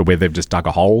Kamaruka, where they've just dug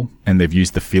a hole and they've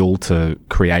used the fill to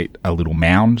create a little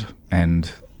mound, and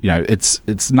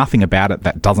it's nothing about it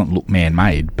that doesn't look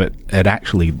man-made, but it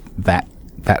actually that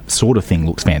sort of thing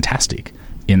looks fantastic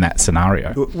in that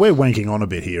scenario. We're wanking on a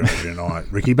bit here, Andrew and I,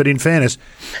 Ricky, but in fairness,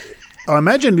 I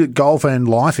imagine that golf and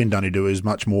life in Dunedoo is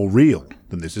much more real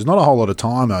than this. There's not a whole lot of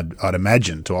time, I'd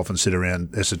imagine, to often sit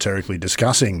around esoterically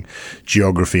discussing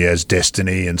geography as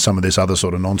destiny and some of this other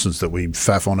sort of nonsense that we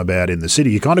faff on about in the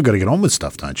city. You kind of got to get on with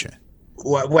stuff, don't you?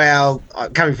 Well,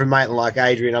 coming from a mate like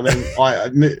Adrian, I mean,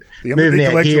 the moving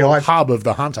out here, hub of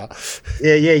the hunter.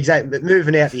 Yeah, exactly. But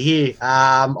moving out to here,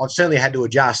 I've certainly had to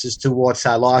adjust as to what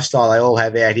lifestyle they all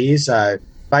have out here. So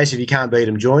basically, if you can't beat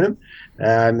them, join them.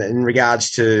 In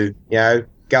regards to,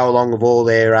 go along with all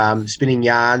their spinning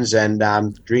yarns and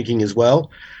drinking as well.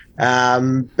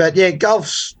 But yeah,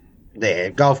 golf's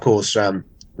there. Golf course,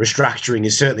 restructuring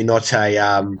is certainly not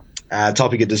a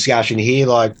topic of discussion here.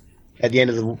 Like at the end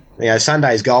of the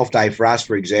Sunday's golf day for us,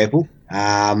 for example.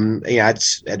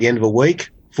 It's at the end of a week.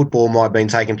 Football might have been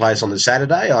taking place on the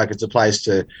Saturday. Like it's a place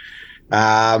to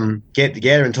get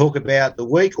together and talk about the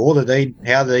week, or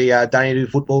how the Dunedoo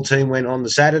football team went on the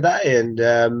Saturday, and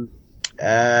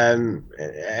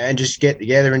just get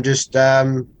together and just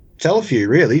tell a few,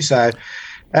 really. So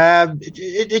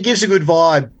it gives a good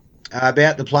vibe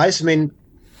about the place. I mean,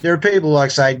 there are people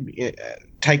like say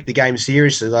take the game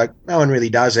seriously. Like no one really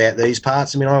does out these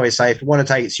parts. I mean, I always say if you want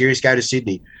to take it serious, go to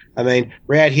Sydney. I mean,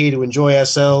 we're out here to enjoy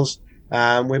ourselves.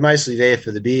 We're mostly there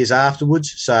for the beers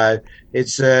afterwards. So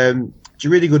it's a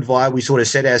really good vibe we sort of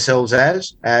set ourselves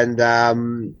as, and I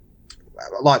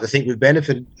like to think we've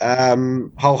benefited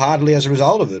wholeheartedly as a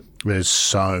result of it. There's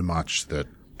so much that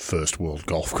first world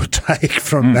golf could take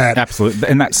from that. Absolutely,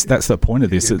 and that's the point of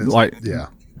this.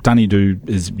 Dunedoo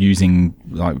is using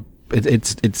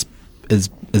it's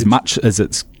as much as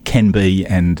it can be,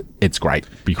 and it's great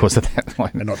because of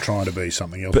that. They're not trying to be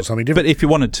something else or something different. But if you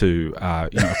wanted to,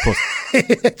 of course,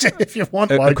 if you want,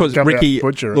 because Ricky,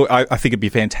 look, I think it'd be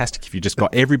fantastic if you just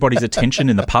got everybody's attention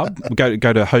in the pub. Go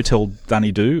to Hotel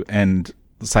Dunedoo and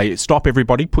say, "Stop,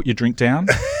 everybody! Put your drink down."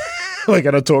 We're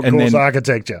going to talk course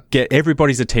architecture. Get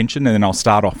everybody's attention, and then I'll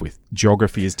start off with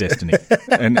geography is destiny,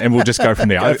 and we'll just go from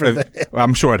there.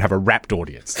 I'm sure I'd have a rapt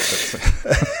audience.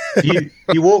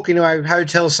 You walk into a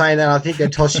hotel saying that, I think they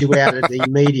toss you out at the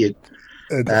immediate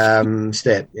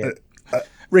step. Yeah.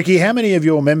 Ricky, how many of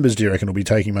your members do you reckon will be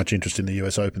taking much interest in the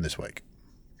US Open this week?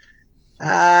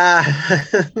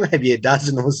 Maybe a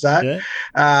dozen or so. Yeah.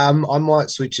 I might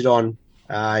switch it on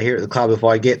here at the club if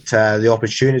I get the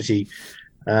opportunity.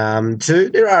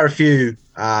 There are a few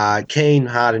keen,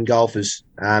 hardened golfers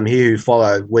here who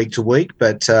follow week to week,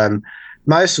 but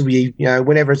most will be,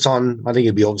 whenever it's on, I think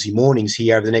it'll be obviously mornings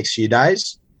here over the next few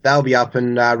days. They'll be up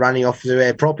and running off to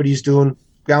their properties going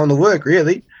to work,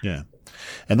 really. Yeah.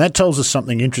 And that tells us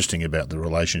something interesting about the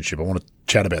relationship. I want to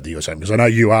chat about the US Open because I know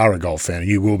you are a golf fan and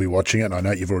you will be watching it, and I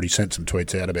know you've already sent some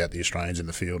tweets out about the Australians in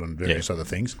the field and various other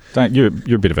things. You're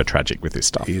a bit of a tragic with this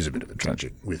stuff. He is a bit of a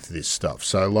tragic with this stuff.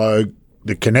 So, Logue,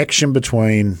 the connection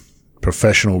between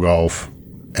professional golf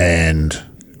and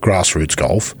grassroots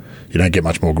golf, you don't get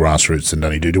much more grassroots than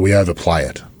Dunedoo. Do we overplay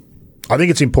it? I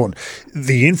think it's important.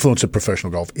 The influence of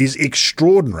professional golf is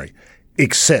extraordinary,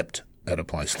 except at a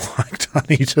place like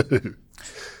Dunedoo.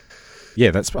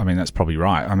 Yeah, that's probably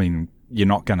right. I mean, you're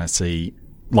not going to see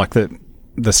like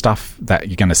the stuff that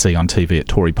you're going to see on TV at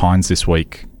Torrey Pines this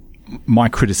week. My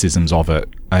criticisms of it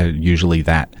are usually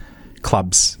that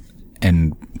clubs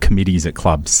and committees at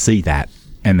clubs see that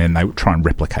and then they try and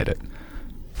replicate it.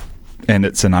 And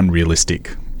it's an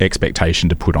unrealistic expectation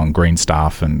to put on green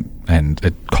staff, and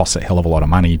it costs a hell of a lot of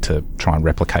money to try and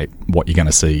replicate what you're going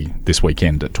to see this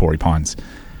weekend at Torrey Pines.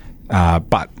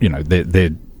 But,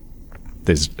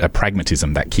 there's a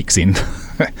pragmatism that kicks in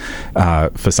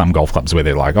for some golf clubs where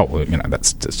they're like,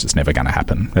 that's just never going to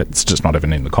happen. It's just not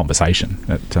even in the conversation.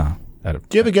 Do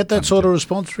you ever get that sort of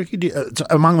response, Ricky?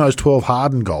 Among those 12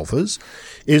 hardened golfers,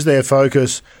 is there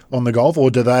focus on the golf,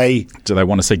 or do they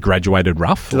want to see graduated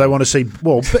rough? Do they want to see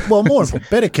more important,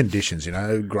 better conditions?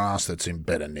 Grass that's in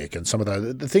better nick, and some of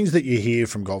the things that you hear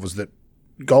from golfers that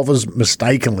golfers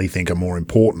mistakenly think are more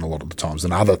important a lot of the times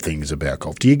than other things about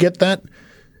golf. Do you get that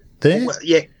there? Well,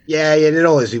 yeah.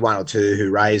 There'll always be one or two who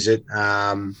raise it,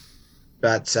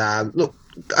 but look.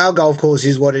 Our golf course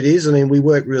is what it is. I mean, we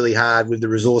work really hard with the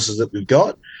resources that we've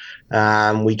got.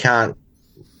 We can't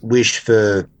wish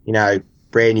for,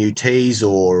 brand new tees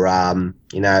or, I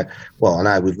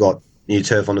know we've got new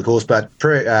turf on the course, but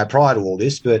prior to all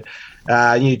this, but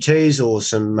new tees or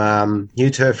some new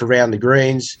turf around the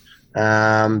greens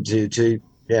to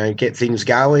get things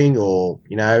going, or,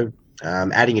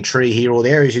 adding a tree here or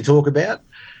there as you talk about.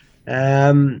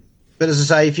 But as I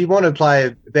say, if you want to play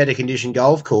a better conditioned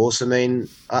golf course, I mean,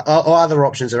 other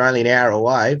options are only an hour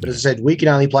away. But as I said, we can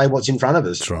only play what's in front of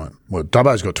us. That's right. Well,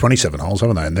 Dubbo's got 27 holes,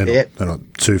 haven't they? And they're not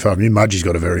too far from you. Mudgee's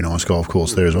got a very nice golf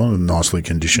course there as well, nicely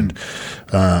conditioned,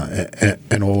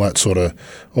 and all that sort of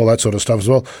stuff as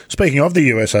well. Speaking of the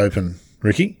US Open,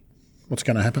 Ricky, what's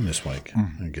going to happen this week?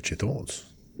 And get your thoughts.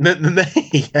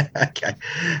 Me? Okay.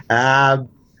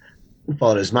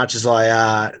 Not as much as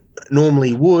I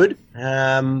normally would.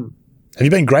 Have you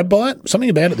been grabbed by it? Something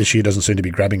about it this year doesn't seem to be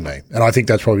grabbing me. And I think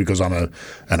that's probably because I'm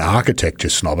an architecture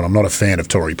snob and I'm not a fan of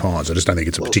Torrey Pines. I just don't think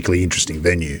it's a particularly interesting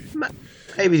venue.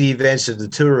 Maybe the events of the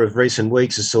tour of recent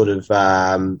weeks has sort of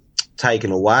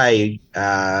taken away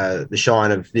the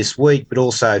shine of this week, but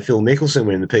also Phil Mickelson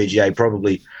winning the PGA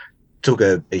probably took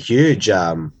a huge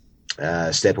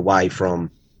step away from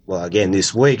again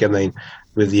this week. I mean,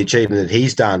 with the achievement that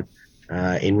he's done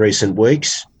in recent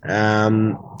weeks.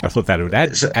 I thought that would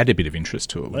add a bit of interest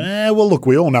to it. Well, look,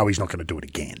 we all know he's not going to do it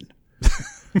again.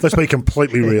 Let's be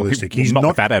completely realistic. He's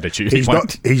not that attitude.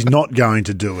 He's not going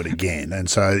to do it again. And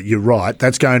so you're right.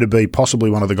 That's going to be possibly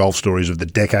one of the golf stories of the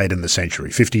decade and the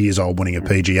century. 50 years old winning a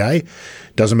PGA.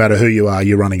 Doesn't matter who you are,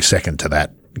 you're running second to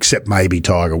that, except maybe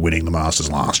Tiger winning the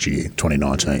Masters last year,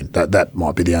 2019. That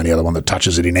might be the only other one that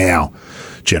touches it in our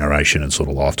generation and sort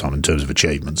of lifetime in terms of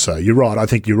achievement. So you're right. I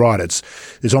think you're right.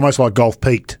 It's almost like golf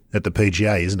peaked at the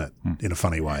PGA, isn't it, in a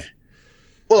funny way?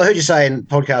 Well, I heard you say in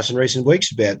podcasts in recent weeks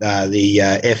about the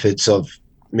efforts of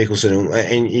Mickelson,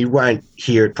 and you won't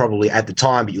hear it probably at the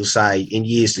time, but you'll say in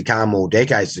years to come or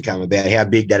decades to come about how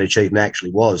big that achievement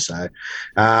actually was. So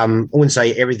I wouldn't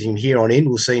say everything here on in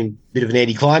will seem a bit of an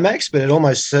anticlimax, but it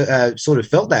almost sort of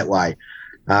felt that way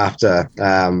after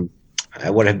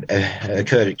what had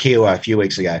occurred at Kiowa a few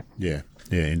weeks ago. Yeah,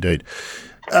 indeed.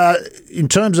 In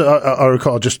terms of,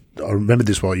 I remembered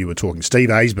this while you were talking. Steve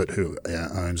Aisbett, who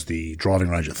owns the driving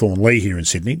range at Thornlea here in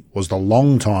Sydney, was the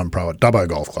long-time pro at Dubbo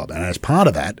Golf Club. And as part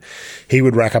of that, he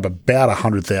would rack up about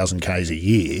 100,000 Ks a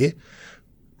year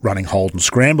running hold and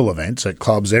scramble events at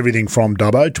clubs, everything from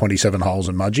Dubbo, 27 holes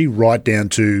in Mudgee, right down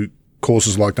to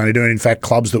courses like Dunedoo. And in fact,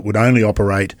 clubs that would only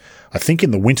operate, I think, in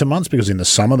the winter months, because in the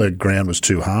summer the ground was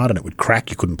too hard and it would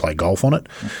crack. You couldn't play golf on it.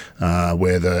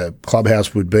 Where the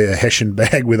clubhouse would be a Hessian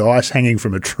bag with ice hanging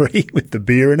from a tree with the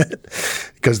beer in it,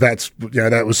 because that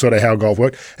was sort of how golf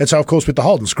worked. And so, of course, with the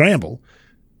hold and scramble,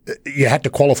 you had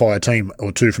to qualify a team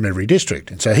or two from every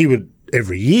district. And so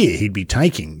every year he'd be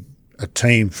taking a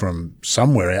team from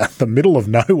somewhere out the middle of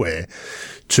nowhere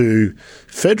to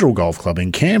Federal Golf Club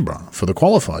in Canberra for the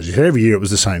qualifiers. Every year it was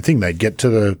the same thing. They'd get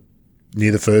to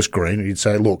near the first green and he'd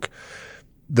say, look,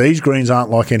 these greens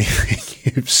aren't like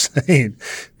anything you've seen.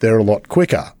 They're a lot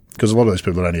quicker, because a lot of those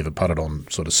people had only ever putted on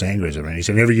sort of sand greens. And he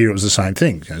said every year it was the same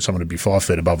thing. Someone would be 5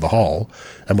 feet above the hole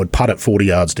and would putt it 40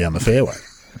 yards down the fairway.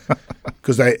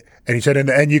 And he said,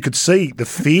 and you could see the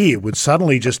fear would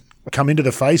suddenly just come into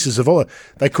the faces of all.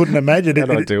 They couldn't imagine it.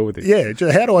 How do I deal with it? Yeah,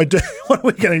 how do I do? What are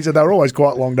we going to? He said they were always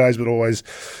quite long days, but always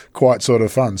quite sort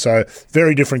of fun. So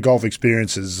very different golf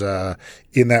experiences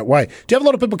in that way. Do you have a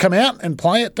lot of people come out and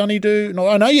play at Dunedoo? No,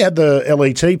 I know you had the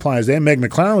LET players there. Meg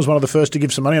McLaren was one of the first to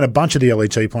give some money, and a bunch of the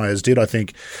LET players did. I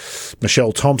think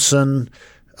Michelle Thompson.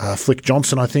 Flick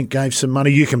Johnson, I think, gave some money.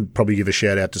 You can probably give a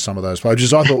shout out to some of those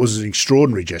players. I thought it was an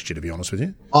extraordinary gesture, to be honest with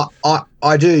you.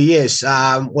 I do, yes.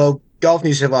 Well, Golf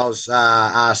New South Wales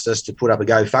asked us to put up a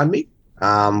GoFundMe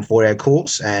for our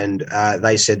course, and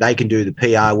they said they can do the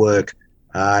PR work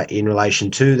in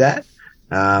relation to that,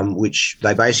 which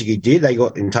they basically did. They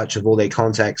got in touch with all their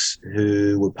contacts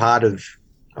who were part of,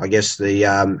 I guess, the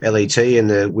LET and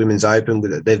the Women's Open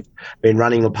that they've been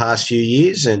running the past few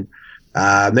years, and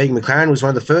Megan McLaren was one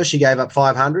of the first. She gave up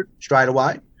 500 straight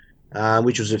away,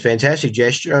 which was a fantastic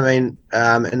gesture. I mean,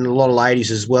 and a lot of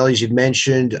ladies as well, as you've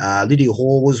mentioned. Lydia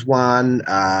Hall was one,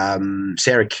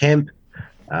 Sarah Kemp,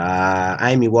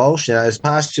 Amy Walsh. As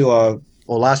past two,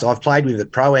 I've played with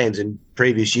at Pro-Ams in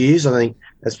previous years. I think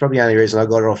that's probably the only reason I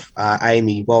got off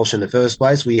Amy Walsh in the first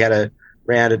place. We had a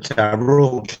round at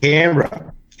Royal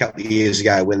Canberra a couple of years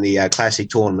ago when the Classic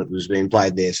tournament was being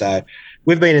played there. So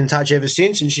we've been in touch ever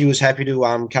since, and she was happy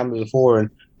to come to the fore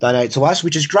and donate to us,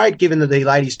 which is great given that the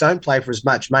ladies don't play for as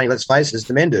much money, let's face it, as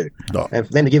the men do. No. And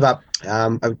for them to give up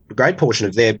a great portion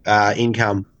of their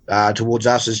income towards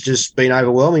us has just been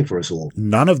overwhelming for us all.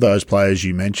 None of those players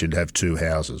you mentioned have two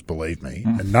houses, believe me.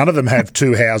 And none of them have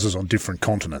two houses on different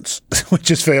continents, which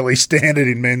is fairly standard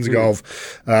in men's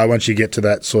golf once you get to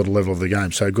that sort of level of the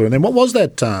game. So good. And then what was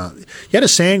that? You had a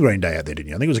sand green day out there, didn't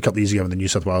you? I think it was a couple of years ago when the New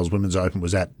South Wales Women's Open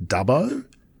was at Dubbo.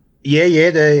 Yeah.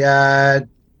 The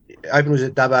Open was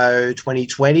at Dubbo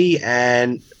 2020,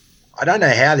 and I don't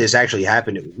know how this actually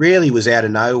happened. It really was out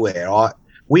of nowhere.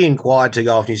 We inquired to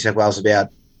Golf New South Wales about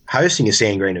hosting a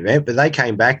sand green event, but they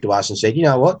came back to us and said, you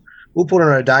know what, we'll put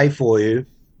on a day for you,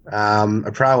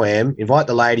 a Pro-Am, invite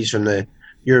the ladies from the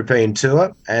European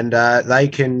tour, and they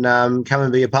can come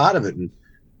and be a part of it. And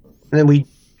then we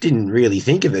didn't really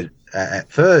think of it at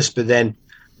first, but then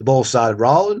the ball started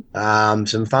rolling,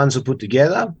 some funds were put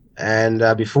together,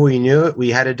 and before you knew it,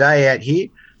 we had a day out here.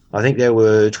 I think there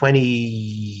were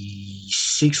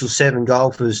 26 or 7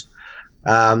 golfers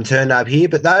turned up here,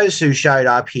 but those who showed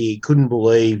up here couldn't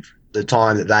believe the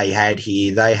time that they had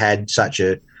here. They had such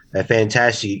a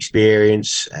fantastic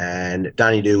experience, and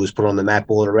Dunedoo was put on the map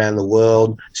all around the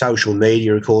world. Social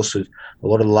media, of course, with a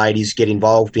lot of the ladies get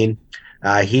involved in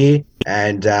here.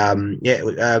 And,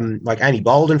 like Annie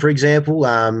Bolden, for example,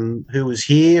 who was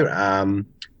here,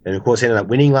 and of course ended up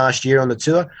winning last year on the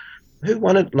tour. Who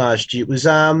won it last year? It was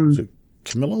Camilla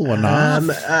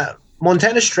Lanarth.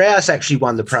 Montana Strauss actually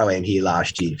won the Pro-Am here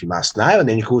last year, if you must know. And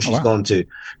then, of course, she's gone to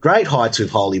great heights with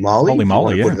Holy Moly. Holy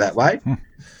Moly, yeah. Put it that way.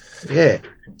 Yeah.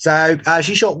 So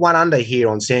she shot 1 under here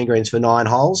on sand greens for 9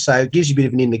 holes. So it gives you a bit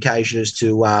of an indication as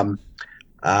to,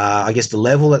 I guess, the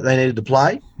level that they needed to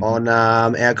play on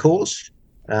our course.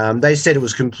 They said it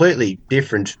was completely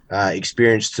different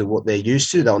experience to what they're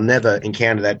used to. They'll never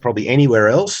encounter that probably anywhere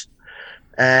else.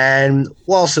 And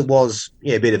whilst it was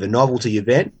a bit of a novelty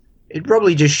event, it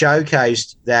probably just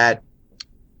showcased that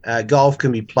golf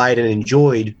can be played and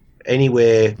enjoyed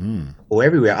anywhere or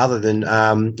everywhere other than,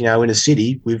 in a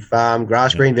city with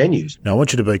grass green venues. Now, I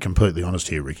want you to be completely honest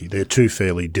here, Ricky. They're two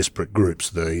fairly disparate groups,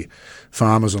 the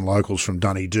farmers and locals from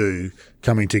Dunedoo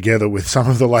coming together with some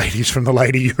of the ladies from the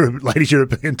Ladies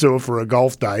European Tour for a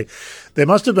golf day. There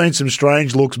must have been some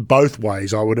strange looks both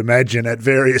ways, I would imagine, at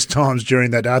various times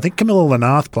during that day. I think Camilla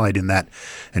Lanarth played in that,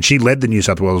 and she led the New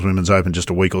South Wales Women's Open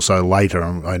just a week or so later.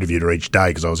 I interviewed her each day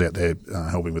because I was out there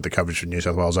helping with the coverage for New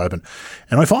South Wales Open.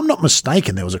 And if I'm not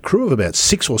mistaken, there was a crew of about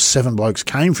 6 or 7 blokes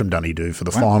came from Dunedoo for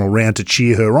the final round to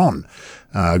cheer her on.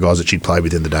 Guys that she'd played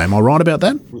with in the day. Am I right about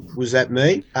that? Was that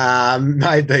me?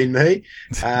 May have been me.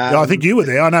 I think you were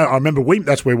there. I know. I remember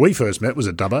that's where we first met, was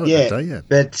at Dubbo that day. Yeah.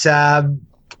 But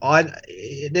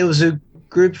there was a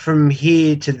group from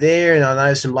here to there, and I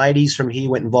know some ladies from here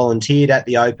went and volunteered at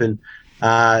the Open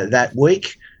that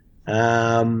week.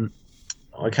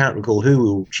 I can't recall who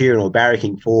we were cheering or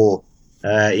barracking for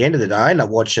at the end of the day. I ended up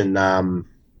watching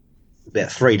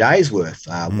about 3 days worth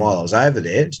while I was over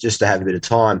there, just to have a bit of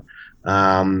time.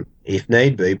 If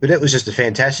need be. But it was just a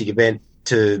fantastic event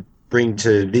to bring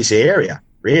to this area,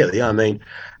 really. I mean,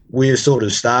 we're sort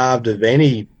of starved of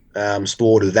any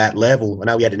sport of that level. I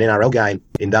know we had an NRL game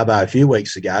in Dubbo a few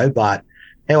weeks ago, but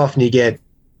how often do you get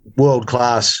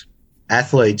world-class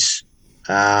athletes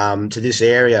to this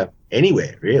area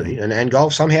anywhere, really? And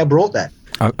golf somehow brought that.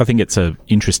 I think it's an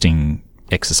interesting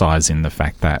exercise in the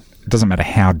fact that it doesn't matter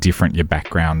how different your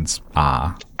backgrounds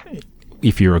are.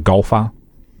 If you're a golfer,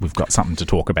 we've got something to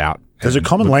talk about. There's a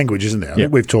common language, isn't there? I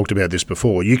think we've talked about this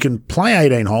before. You can play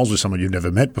 18 holes with someone you've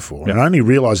never met before and only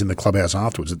realise in the clubhouse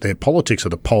afterwards that their politics are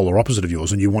the polar opposite of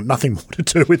yours and you want nothing more to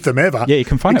do with them ever. Yeah, you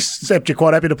can find except you're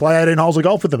quite happy to play 18 holes of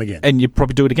golf with them again. And you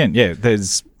probably do it again. Yeah,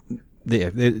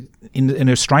 in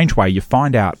a strange way, you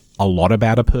find out a lot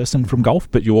about a person from golf,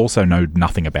 but you also know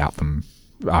nothing about them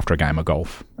after a game of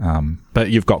golf. But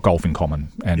you've got golf in common,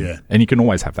 and you can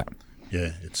always have that.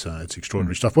 Yeah, it's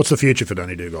extraordinary stuff. What's the future for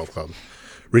Dunedoo Golf Club?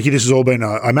 Ricky, this has all been,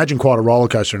 I imagine, quite a roller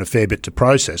coaster and a fair bit to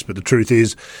process, but the truth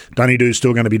is Dunedoo's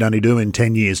still going to be Dunedoo in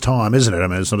 10 years' time, isn't it? I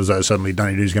mean, it's not as though suddenly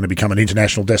Dunedoo's going to become an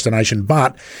international destination,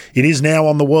 but it is now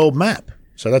on the world map.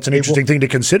 So that's an interesting thing to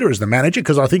consider as the manager,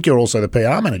 because I think you're also the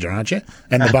PR manager, aren't you?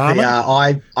 And the barman?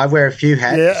 Yeah, I wear a few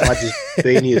hats. Yeah. I just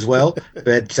beanie as well.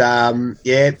 But,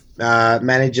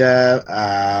 manager,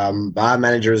 bar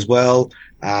manager as well.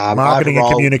 Marketing and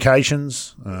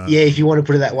communications. If you want to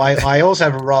put it that way. I also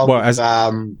have a role with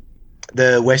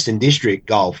the Western District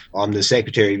Golf. I'm the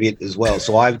secretary of it as well.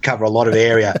 So I cover a lot of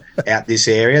area out this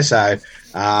area. So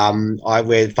I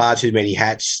wear far too many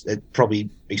hats. It probably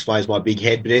explains my big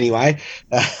head. But anyway,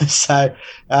 the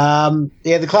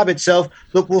club itself,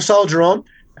 look, we'll soldier on.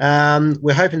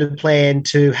 We're hoping to plan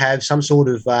to have some sort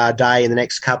of day in the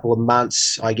next couple of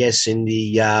months, I guess, in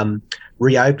the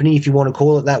reopening, if you want to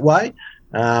call it that way,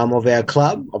 of our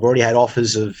club. I've already had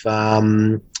offers of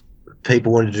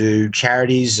people wanting to do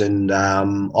charities and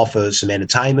offer some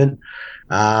entertainment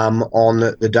on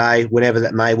the day, whenever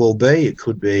that may well be. It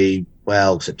could be,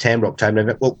 September, October,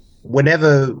 November,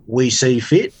 whenever we see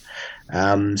fit.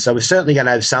 So we're certainly going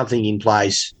to have something in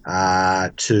place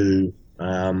to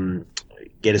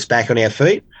get us back on our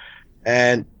feet.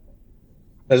 And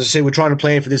as I said, we're trying to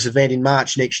plan for this event in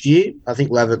March next year. I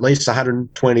think we'll have at least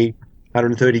 120,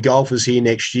 130 golfers here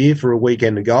next year for a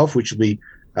weekend of golf, which will be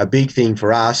a big thing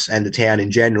for us and the town in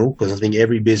general, because I think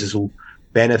every business will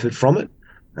benefit from it.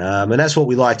 And that's what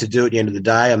we like to do at the end of the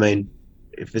day. I mean,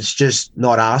 if it's just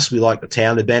not us, we like the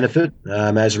town to benefit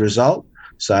as a result.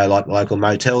 So like local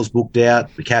motels booked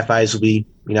out, the cafes will be,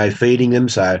 feeding them.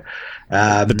 So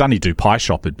the Dunedoo Pie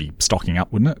Shop would be stocking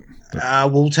up, wouldn't it?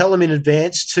 We'll tell them in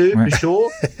advance too, for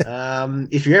sure.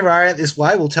 If you ever are out this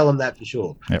way, we'll tell them that for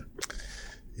sure. Yep.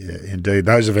 Yeah, indeed.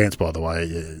 Those events, by the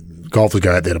way, golfers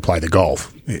go out there to play the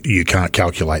golf. You can't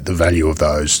calculate the value of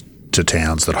those to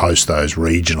towns that host those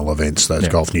regional events, those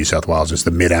Golf New South Wales. It's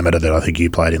the mid-amateur that I think you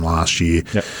played in last year.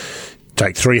 Yep.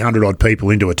 Take 300-odd people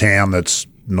into a town that's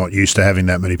not used to having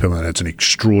that many people, and it's an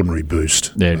extraordinary boost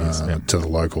to the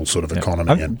local sort of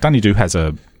economy. Dunedoo has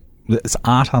a it's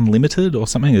Art Unlimited or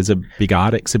something. There's a big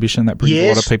art exhibition that brings a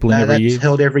lot of people in every year. That's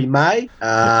held every May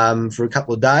for a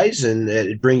couple of days, and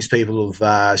it brings people of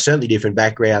certainly different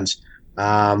backgrounds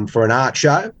for an art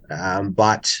show.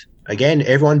 But again,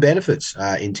 everyone benefits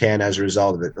in town as a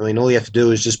result of it. I mean, all you have to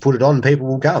do is just put it on and people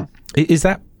will come. Is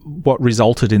that what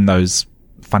resulted in those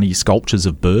funny sculptures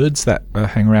of birds that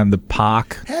hang around the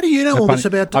park? How do you know all this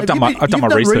about? I've done my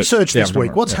research this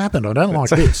week. What's happened? I don't like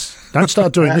this. Don't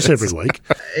start doing this every week.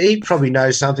 He probably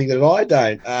knows something that I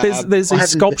don't. There's these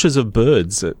sculptures of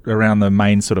birds around the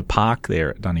main sort of park there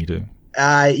at Dunedoo.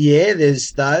 Yeah,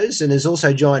 there's those, and there's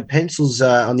also giant pencils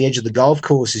on the edge of the golf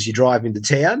course as you drive into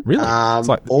town. Really? It's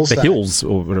like also, the hills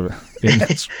or whatever.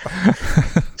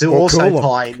 To also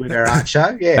tie in with our art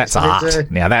show. Yeah, that's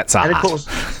art. Now that's art. And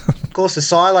of course, the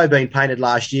silo being painted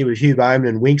last year with Hugh Bowman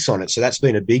and Winks on it, so that's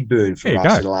been a big boon for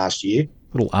us in the last year.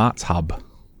 Little arts hub.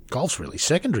 Golf's really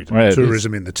secondary to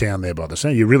tourism in the town there by the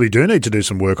sound. You really do need to do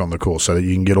some work on the course so that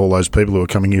you can get all those people who are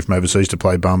coming in from overseas to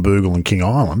play Barnbougle and King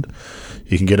Island.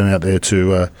 You can get them out there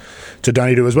to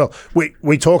Dunedoo as well.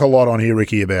 We talk a lot on here,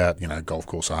 Ricky, about golf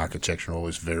course architecture and all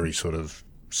this very sort of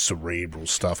cerebral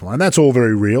stuff, and that's all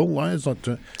very real. It's not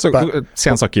it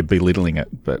sounds like you're belittling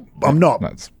it, but I'm not.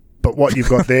 But what you've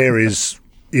got there is,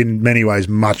 in many ways,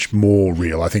 much more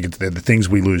real. I think they're the things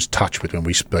we lose touch with when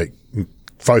we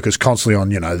focus constantly on,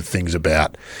 the things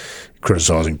about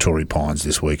criticising Torrey Pines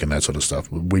this week and that sort of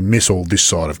stuff. We miss all this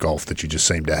side of golf that you just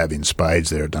seem to have in spades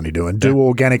there at Dunedoo and do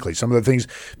organically. Some of the things,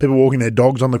 people walking their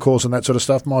dogs on the course and that sort of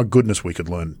stuff, my goodness, we could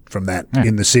learn from that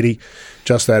in the city.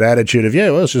 Just that attitude of,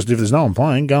 it's just if there's no one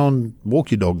playing, go and walk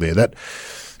your dog there.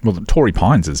 Well, Torrey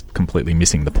Pines is completely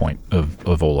missing the point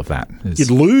of all of that. You'd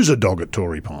lose a dog at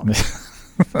Torrey Pines.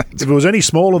 If it was any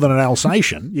smaller than an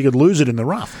Alsatian, you could lose it in the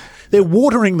rough. They're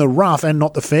watering the rough and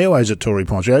not the fairways at Torrey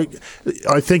Pines.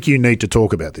 I think you need to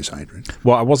talk about this, Adrian.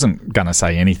 Well, I wasn't going to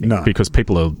say anything because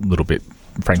people are a little bit,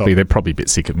 frankly, they're probably a bit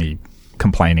sick of me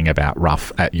complaining about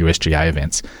rough at USGA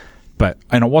events.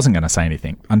 And I wasn't going to say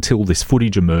anything until this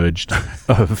footage emerged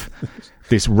of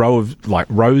this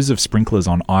rows of sprinklers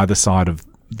on either side of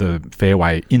the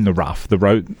fairway in the rough.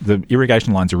 The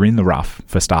irrigation lines are in the rough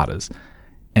for starters,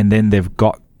 and then they've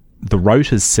got the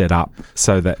rotors set up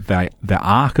so that the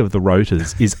arc of the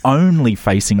rotors is only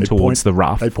facing towards the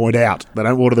rough. They point out. They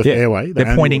don't water the fairway.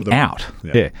 They're pointing out.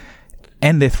 Yeah.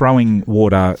 And they're throwing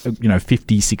water,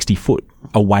 50, 60 foot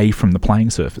away from the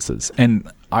playing surfaces.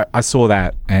 And I saw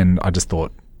that and I just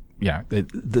thought,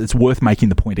 it's worth making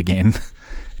the point again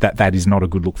that is not a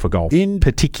good look for golf,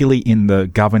 particularly in the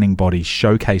governing body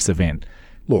showcase event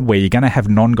where you're going to have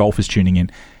non-golfers tuning in.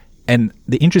 And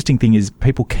the interesting thing is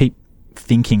people keep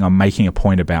thinking I'm making a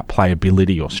point about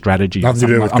playability or strategy. Nothing to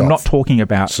do with golf. I'm not talking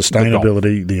about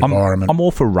sustainability, the environment. I'm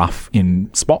all for rough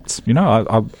in spots.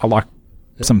 I like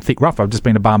some thick rough. I've just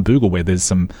been to Barnbougle where there's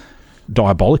some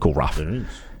diabolical rough.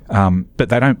 But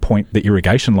they don't point the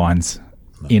irrigation lines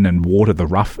in and water the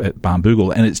rough at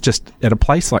Barnbougle. And it's just at a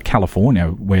place like California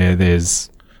where there's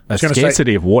a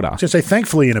scarcity of water. I was going to say,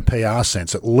 thankfully, in a PR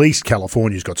sense, at least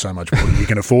California's got so much water you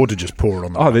can afford to just pour it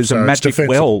on the rough. There's a magic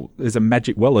well. There's a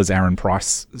magic well, as Aaron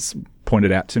Price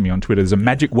pointed out to me on Twitter. There's a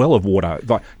magic well of water.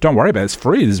 Don't worry about it. It's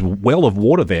free. There's a well of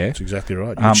water there. That's exactly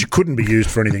right. Which couldn't be used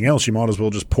for anything else. You might as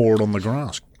well just pour it on the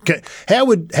grass.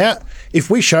 If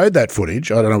we showed that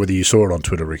footage, I don't know whether you saw it on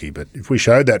Twitter, Ricky, but if we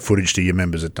showed that footage to your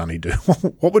members at Dunedoo,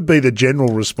 what would be the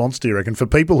general response, do you reckon, for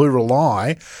people who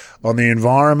rely on the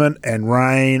environment and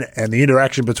rain and the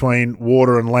interaction between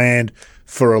water and land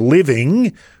for a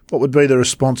living? What would be the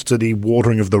response to the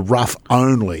watering of the rough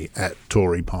only at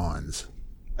Torrey Pines?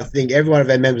 I think every one of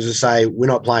our members will say, we're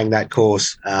not playing that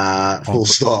course, full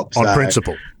stop. On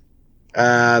principle.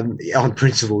 On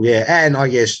principle, yeah. And I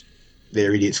guess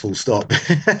they're idiots, full stop.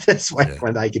 That's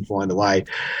when they can find a way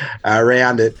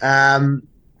around it.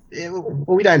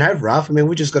 We don't have rough. I mean,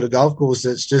 we just got a golf course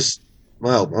that's just,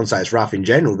 well, I won't say it's rough in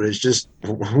general, but it's just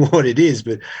what it is.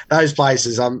 But those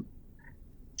places,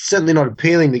 certainly not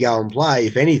appealing to go and play,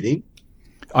 if anything.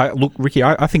 Look, Ricky,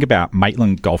 I think about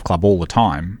Maitland Golf Club all the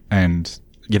time, and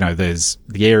there's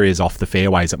the areas off the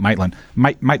fairways at Maitland.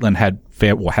 Maitland has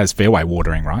fairway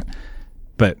watering, right?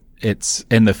 But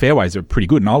and the fairways are pretty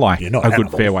good, and I like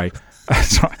good fairway.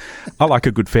 I like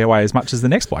a good fairway as much as the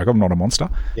next bloke. I'm not a monster,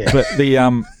 but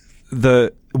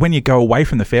the when you go away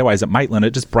from the fairways at Maitland,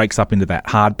 it just breaks up into that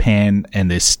hard pan,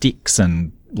 and there's sticks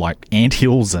and like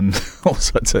anthills and all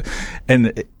sorts of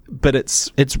but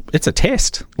it's a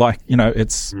test,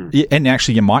 and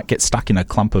actually you might get stuck in a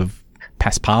clump of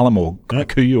paspalum or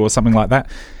kikuyu or something like that.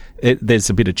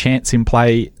 There's a bit of chance in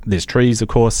play. There's trees, of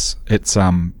course.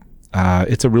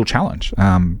 it's a real challenge.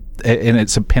 And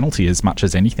it's a penalty as much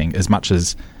as anything, as much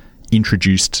as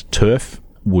introduced turf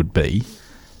would be.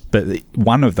 But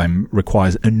one of them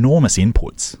requires enormous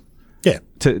inputs. Yeah.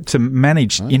 To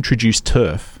manage introduced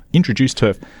turf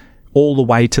all the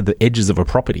way to the edges of a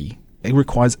property, it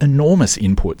requires enormous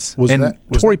inputs.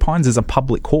 Torrey Pines is a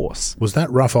public course. Was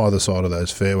that rough either side of those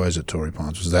fairways at Torrey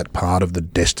Pines? Was that part of the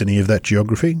destiny of that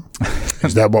geography?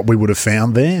 Is that what we would have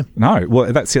found there? No.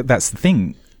 Well, that's the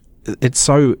thing. It's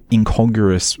so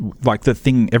incongruous. Like the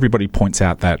thing everybody points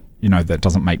out that, that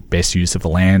doesn't make best use of the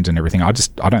land and everything. I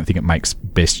don't think it makes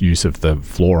best use of the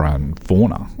flora and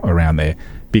fauna around there,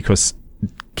 because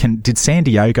did San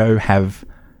Diego have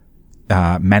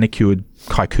manicured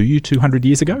kikuyu 200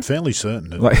 years ago? Fairly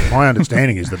certain. My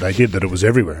understanding is that they did, that it was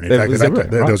everywhere. And in fact,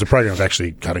 there was a program that was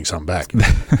actually cutting some back.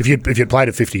 If you'd played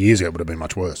it 50 years ago, it would have been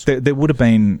much worse. There would have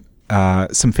been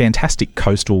some fantastic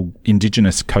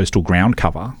indigenous coastal ground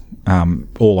cover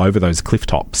all over those cliff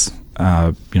tops,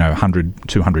 100,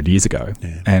 200 years ago.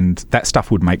 Yeah. And that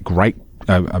stuff would make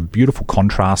a beautiful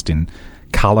contrast in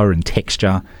colour and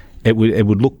texture. It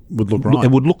would look right.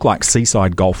 It would look like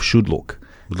seaside golf should look.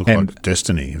 Would look like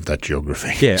destiny of that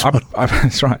geography. Yeah,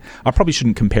 that's right. I probably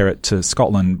shouldn't compare it to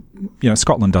Scotland.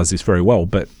 Scotland does this very well,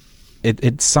 but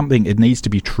it's something, it needs to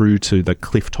be true to the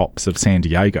cliff tops of San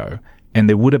Diego. And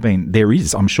there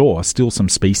is, I'm sure, still some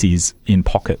species in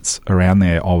pockets around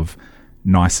there of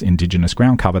nice indigenous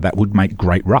ground cover that would make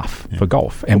great rough for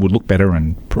golf and would look better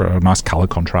and a nice colour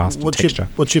contrast and texture.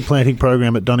 What's your planting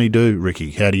program at Dunedoo, Ricky?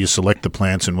 How do you select the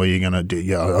plants and where you're going to do?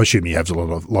 Yeah, I assume you have a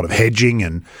lot of hedging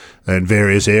and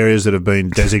various areas that have been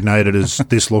designated as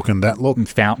this look and that look. And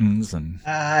fountains and...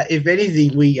 if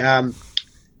anything,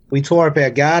 we tore up our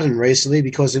garden recently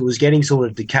because it was getting sort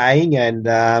of decaying,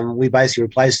 and we basically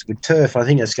replaced it with turf. I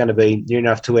think that's going to be near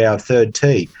enough to our third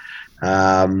tee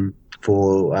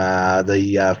for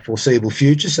the foreseeable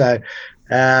future. So,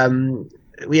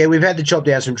 we've had to chop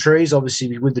down some trees.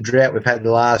 Obviously, with the drought we've had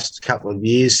the last couple of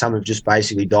years, some have just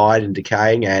basically died and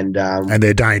decaying. And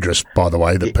they're dangerous, by the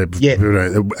way.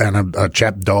 And a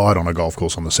chap died on a golf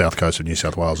course on the south coast of New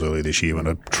South Wales earlier this year when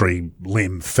a tree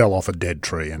limb fell off a dead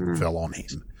tree and fell on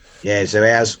him. Yeah, so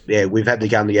we've had to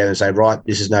come together and say, right,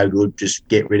 this is no good, just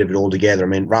get rid of it altogether. I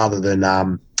mean, rather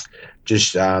than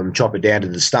just chop it down to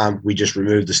the stump, we just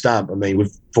remove the stump. I mean,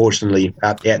 we've fortunately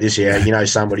out this area,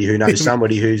 somebody who knows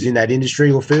somebody who's in that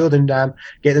industry or field, and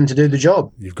get them to do the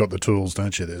job. You've got the tools,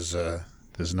 don't you?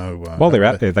 There's no... While they're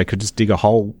out there, they could just dig a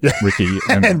hole, Ricky.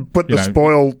 And put the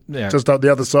spoil just up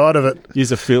the other side of it. Use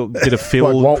bit of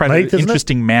fill, like create an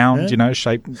interesting mound,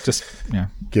 shape, just,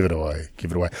 Give it away.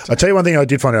 I'll tell you one thing I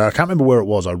did find out. I can't remember where it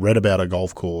was. I read about a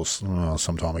golf course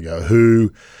some time ago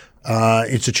who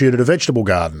instituted a vegetable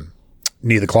garden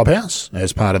near the clubhouse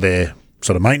as part of their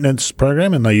sort of maintenance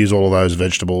program, and they use all of those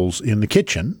vegetables in the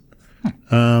kitchen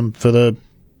for the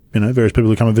various people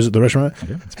who come and visit the restaurant.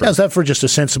 Okay, how's that for just a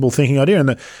sensible thinking idea? And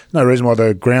there's no reason why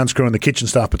the grounds crew and the kitchen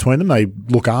staff between them, they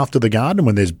look after the garden.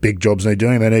 When there's big jobs they're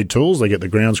doing, they need tools. They get the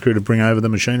grounds crew to bring over the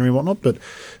machinery and whatnot. But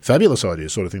fabulous idea,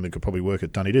 sort of thing that could probably work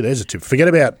at Dunedoo. There's a tip. Forget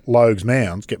about Logue's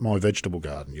Mounds. Get my vegetable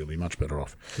garden. You'll be much better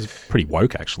off. It's pretty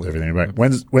woke, actually. Everything back.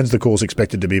 When's the course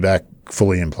expected to be back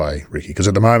fully in play, Ricky? Because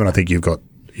at the moment, I think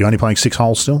you're only playing 6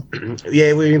 holes still?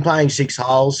 Yeah, we've been playing 6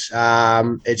 holes.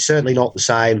 It's certainly not the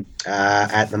same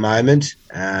at the moment.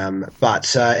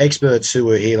 But experts who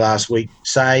were here last week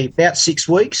say about 6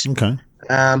 weeks. Okay.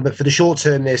 But for the short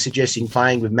term, they're suggesting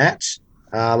playing with mats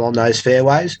on those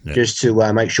fairways just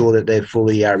to make sure that they're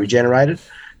fully regenerated,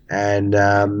 and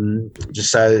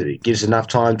just so it gives enough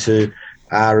time to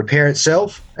repair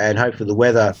itself, and hopefully the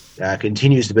weather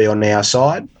continues to be on our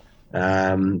side.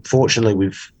 Fortunately,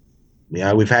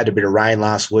 we've had a bit of rain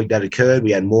last week that occurred.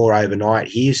 We had more overnight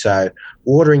here, so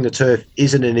watering the turf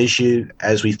isn't an issue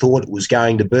as we thought it was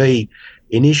going to be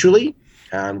initially,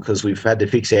 because we've had to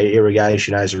fix our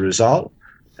irrigation as a result.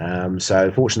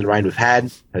 So fortunately, the rain we've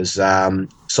had has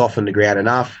softened the ground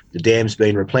enough. The dam's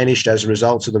been replenished as a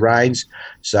result of the rains,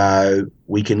 so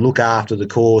we can look after the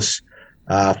course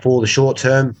for the short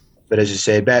term. But as I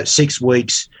said, about 6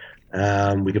 weeks,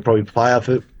 we could probably play off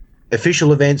it.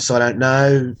 Official events, I don't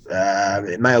know.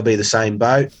 It may all be the same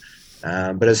boat.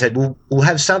 But as I said, we'll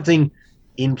have something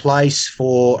in place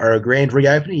for a grand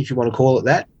reopening, if you want to call it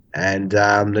that. And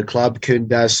the club could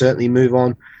certainly move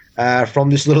on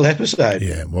from this little episode.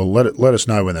 Yeah, well, let us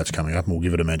know when that's coming up, and we'll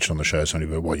give it a mention on the show.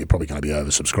 You're probably going to be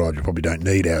oversubscribed. You probably don't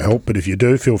need our help. But if you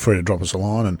do, feel free to drop us a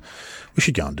line, and we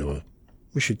should go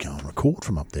and record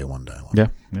from up there one day. Yeah.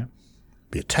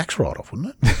 Be a tax write-off,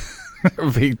 wouldn't it? It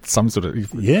would be some sort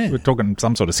of... Yeah. We're talking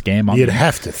some sort of scam. You'd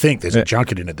have to think there's a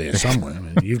junket in it there somewhere. I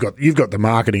mean, you've got the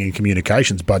marketing and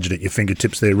communications budget at your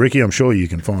fingertips there, Ricky. I'm sure you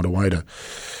can find a way to...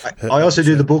 I also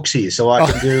do the books here, so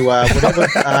I can do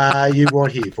whatever you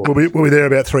want here for. We'll be there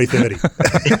about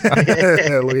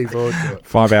 3:30. Looking forward to it.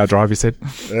 5-hour drive, you said?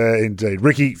 Indeed.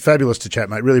 Ricky, fabulous to chat,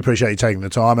 mate. Really appreciate you taking the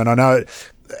time. And I know,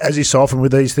 as is so often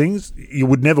with these things, you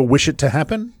would never wish it to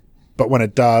happen. But when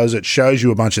it does, it shows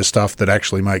you a bunch of stuff that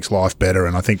actually makes life better,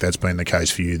 and I think that's been the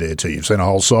case for you there too. You've seen a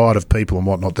whole side of people and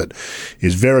whatnot that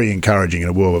is very encouraging in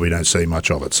a world where we don't see much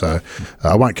of it. So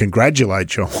I won't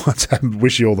congratulate you on what's happened.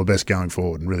 Wish you all the best going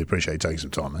forward and really appreciate you taking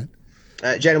some time, mate.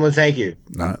 Gentlemen, thank you.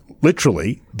 No,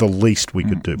 literally the least we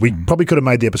could do. We probably could have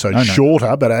made the episode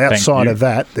shorter, but outside of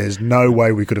that, there's no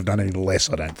way we could have done any less,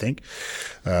 I don't think.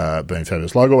 Been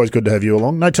fabulous. Like always, good to have you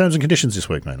along. No terms and conditions this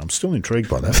week, mate. I'm still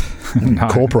intrigued by that.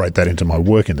 Incorporate that into my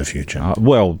work in the future.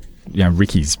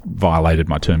 Ricky's violated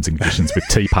my terms and conditions with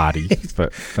Tea Party,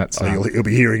 but that's... You'll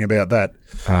be hearing about that.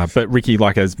 But Ricky,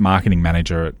 like as marketing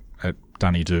manager at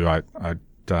Dunedoo,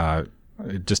 I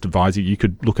just advise you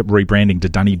could look at rebranding to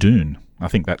Dunedoo. I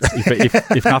think that's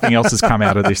if nothing else has come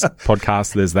out of this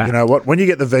podcast, there's that. You know what? When you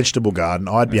get the vegetable garden,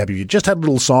 I'd be happy if you just had a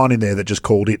little sign in there that just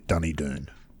called it Dunedoo.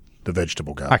 The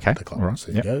vegetable garden. Okay. The club. All right.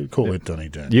 So call it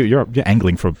Dunedoo. You're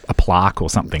angling for a plaque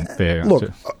or something there. Look,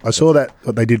 I saw that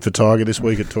what they did for Tiger this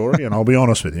week at Tory, and I'll be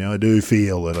honest with you, I do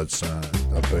feel that it's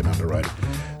I've been underrated.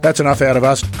 That's enough out of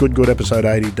us. Good episode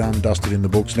 80 done, dusted in the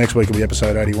books. Next week will be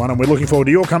episode 81, and we're looking forward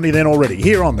to your company then already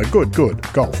here on the Good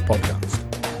Golf Podcast.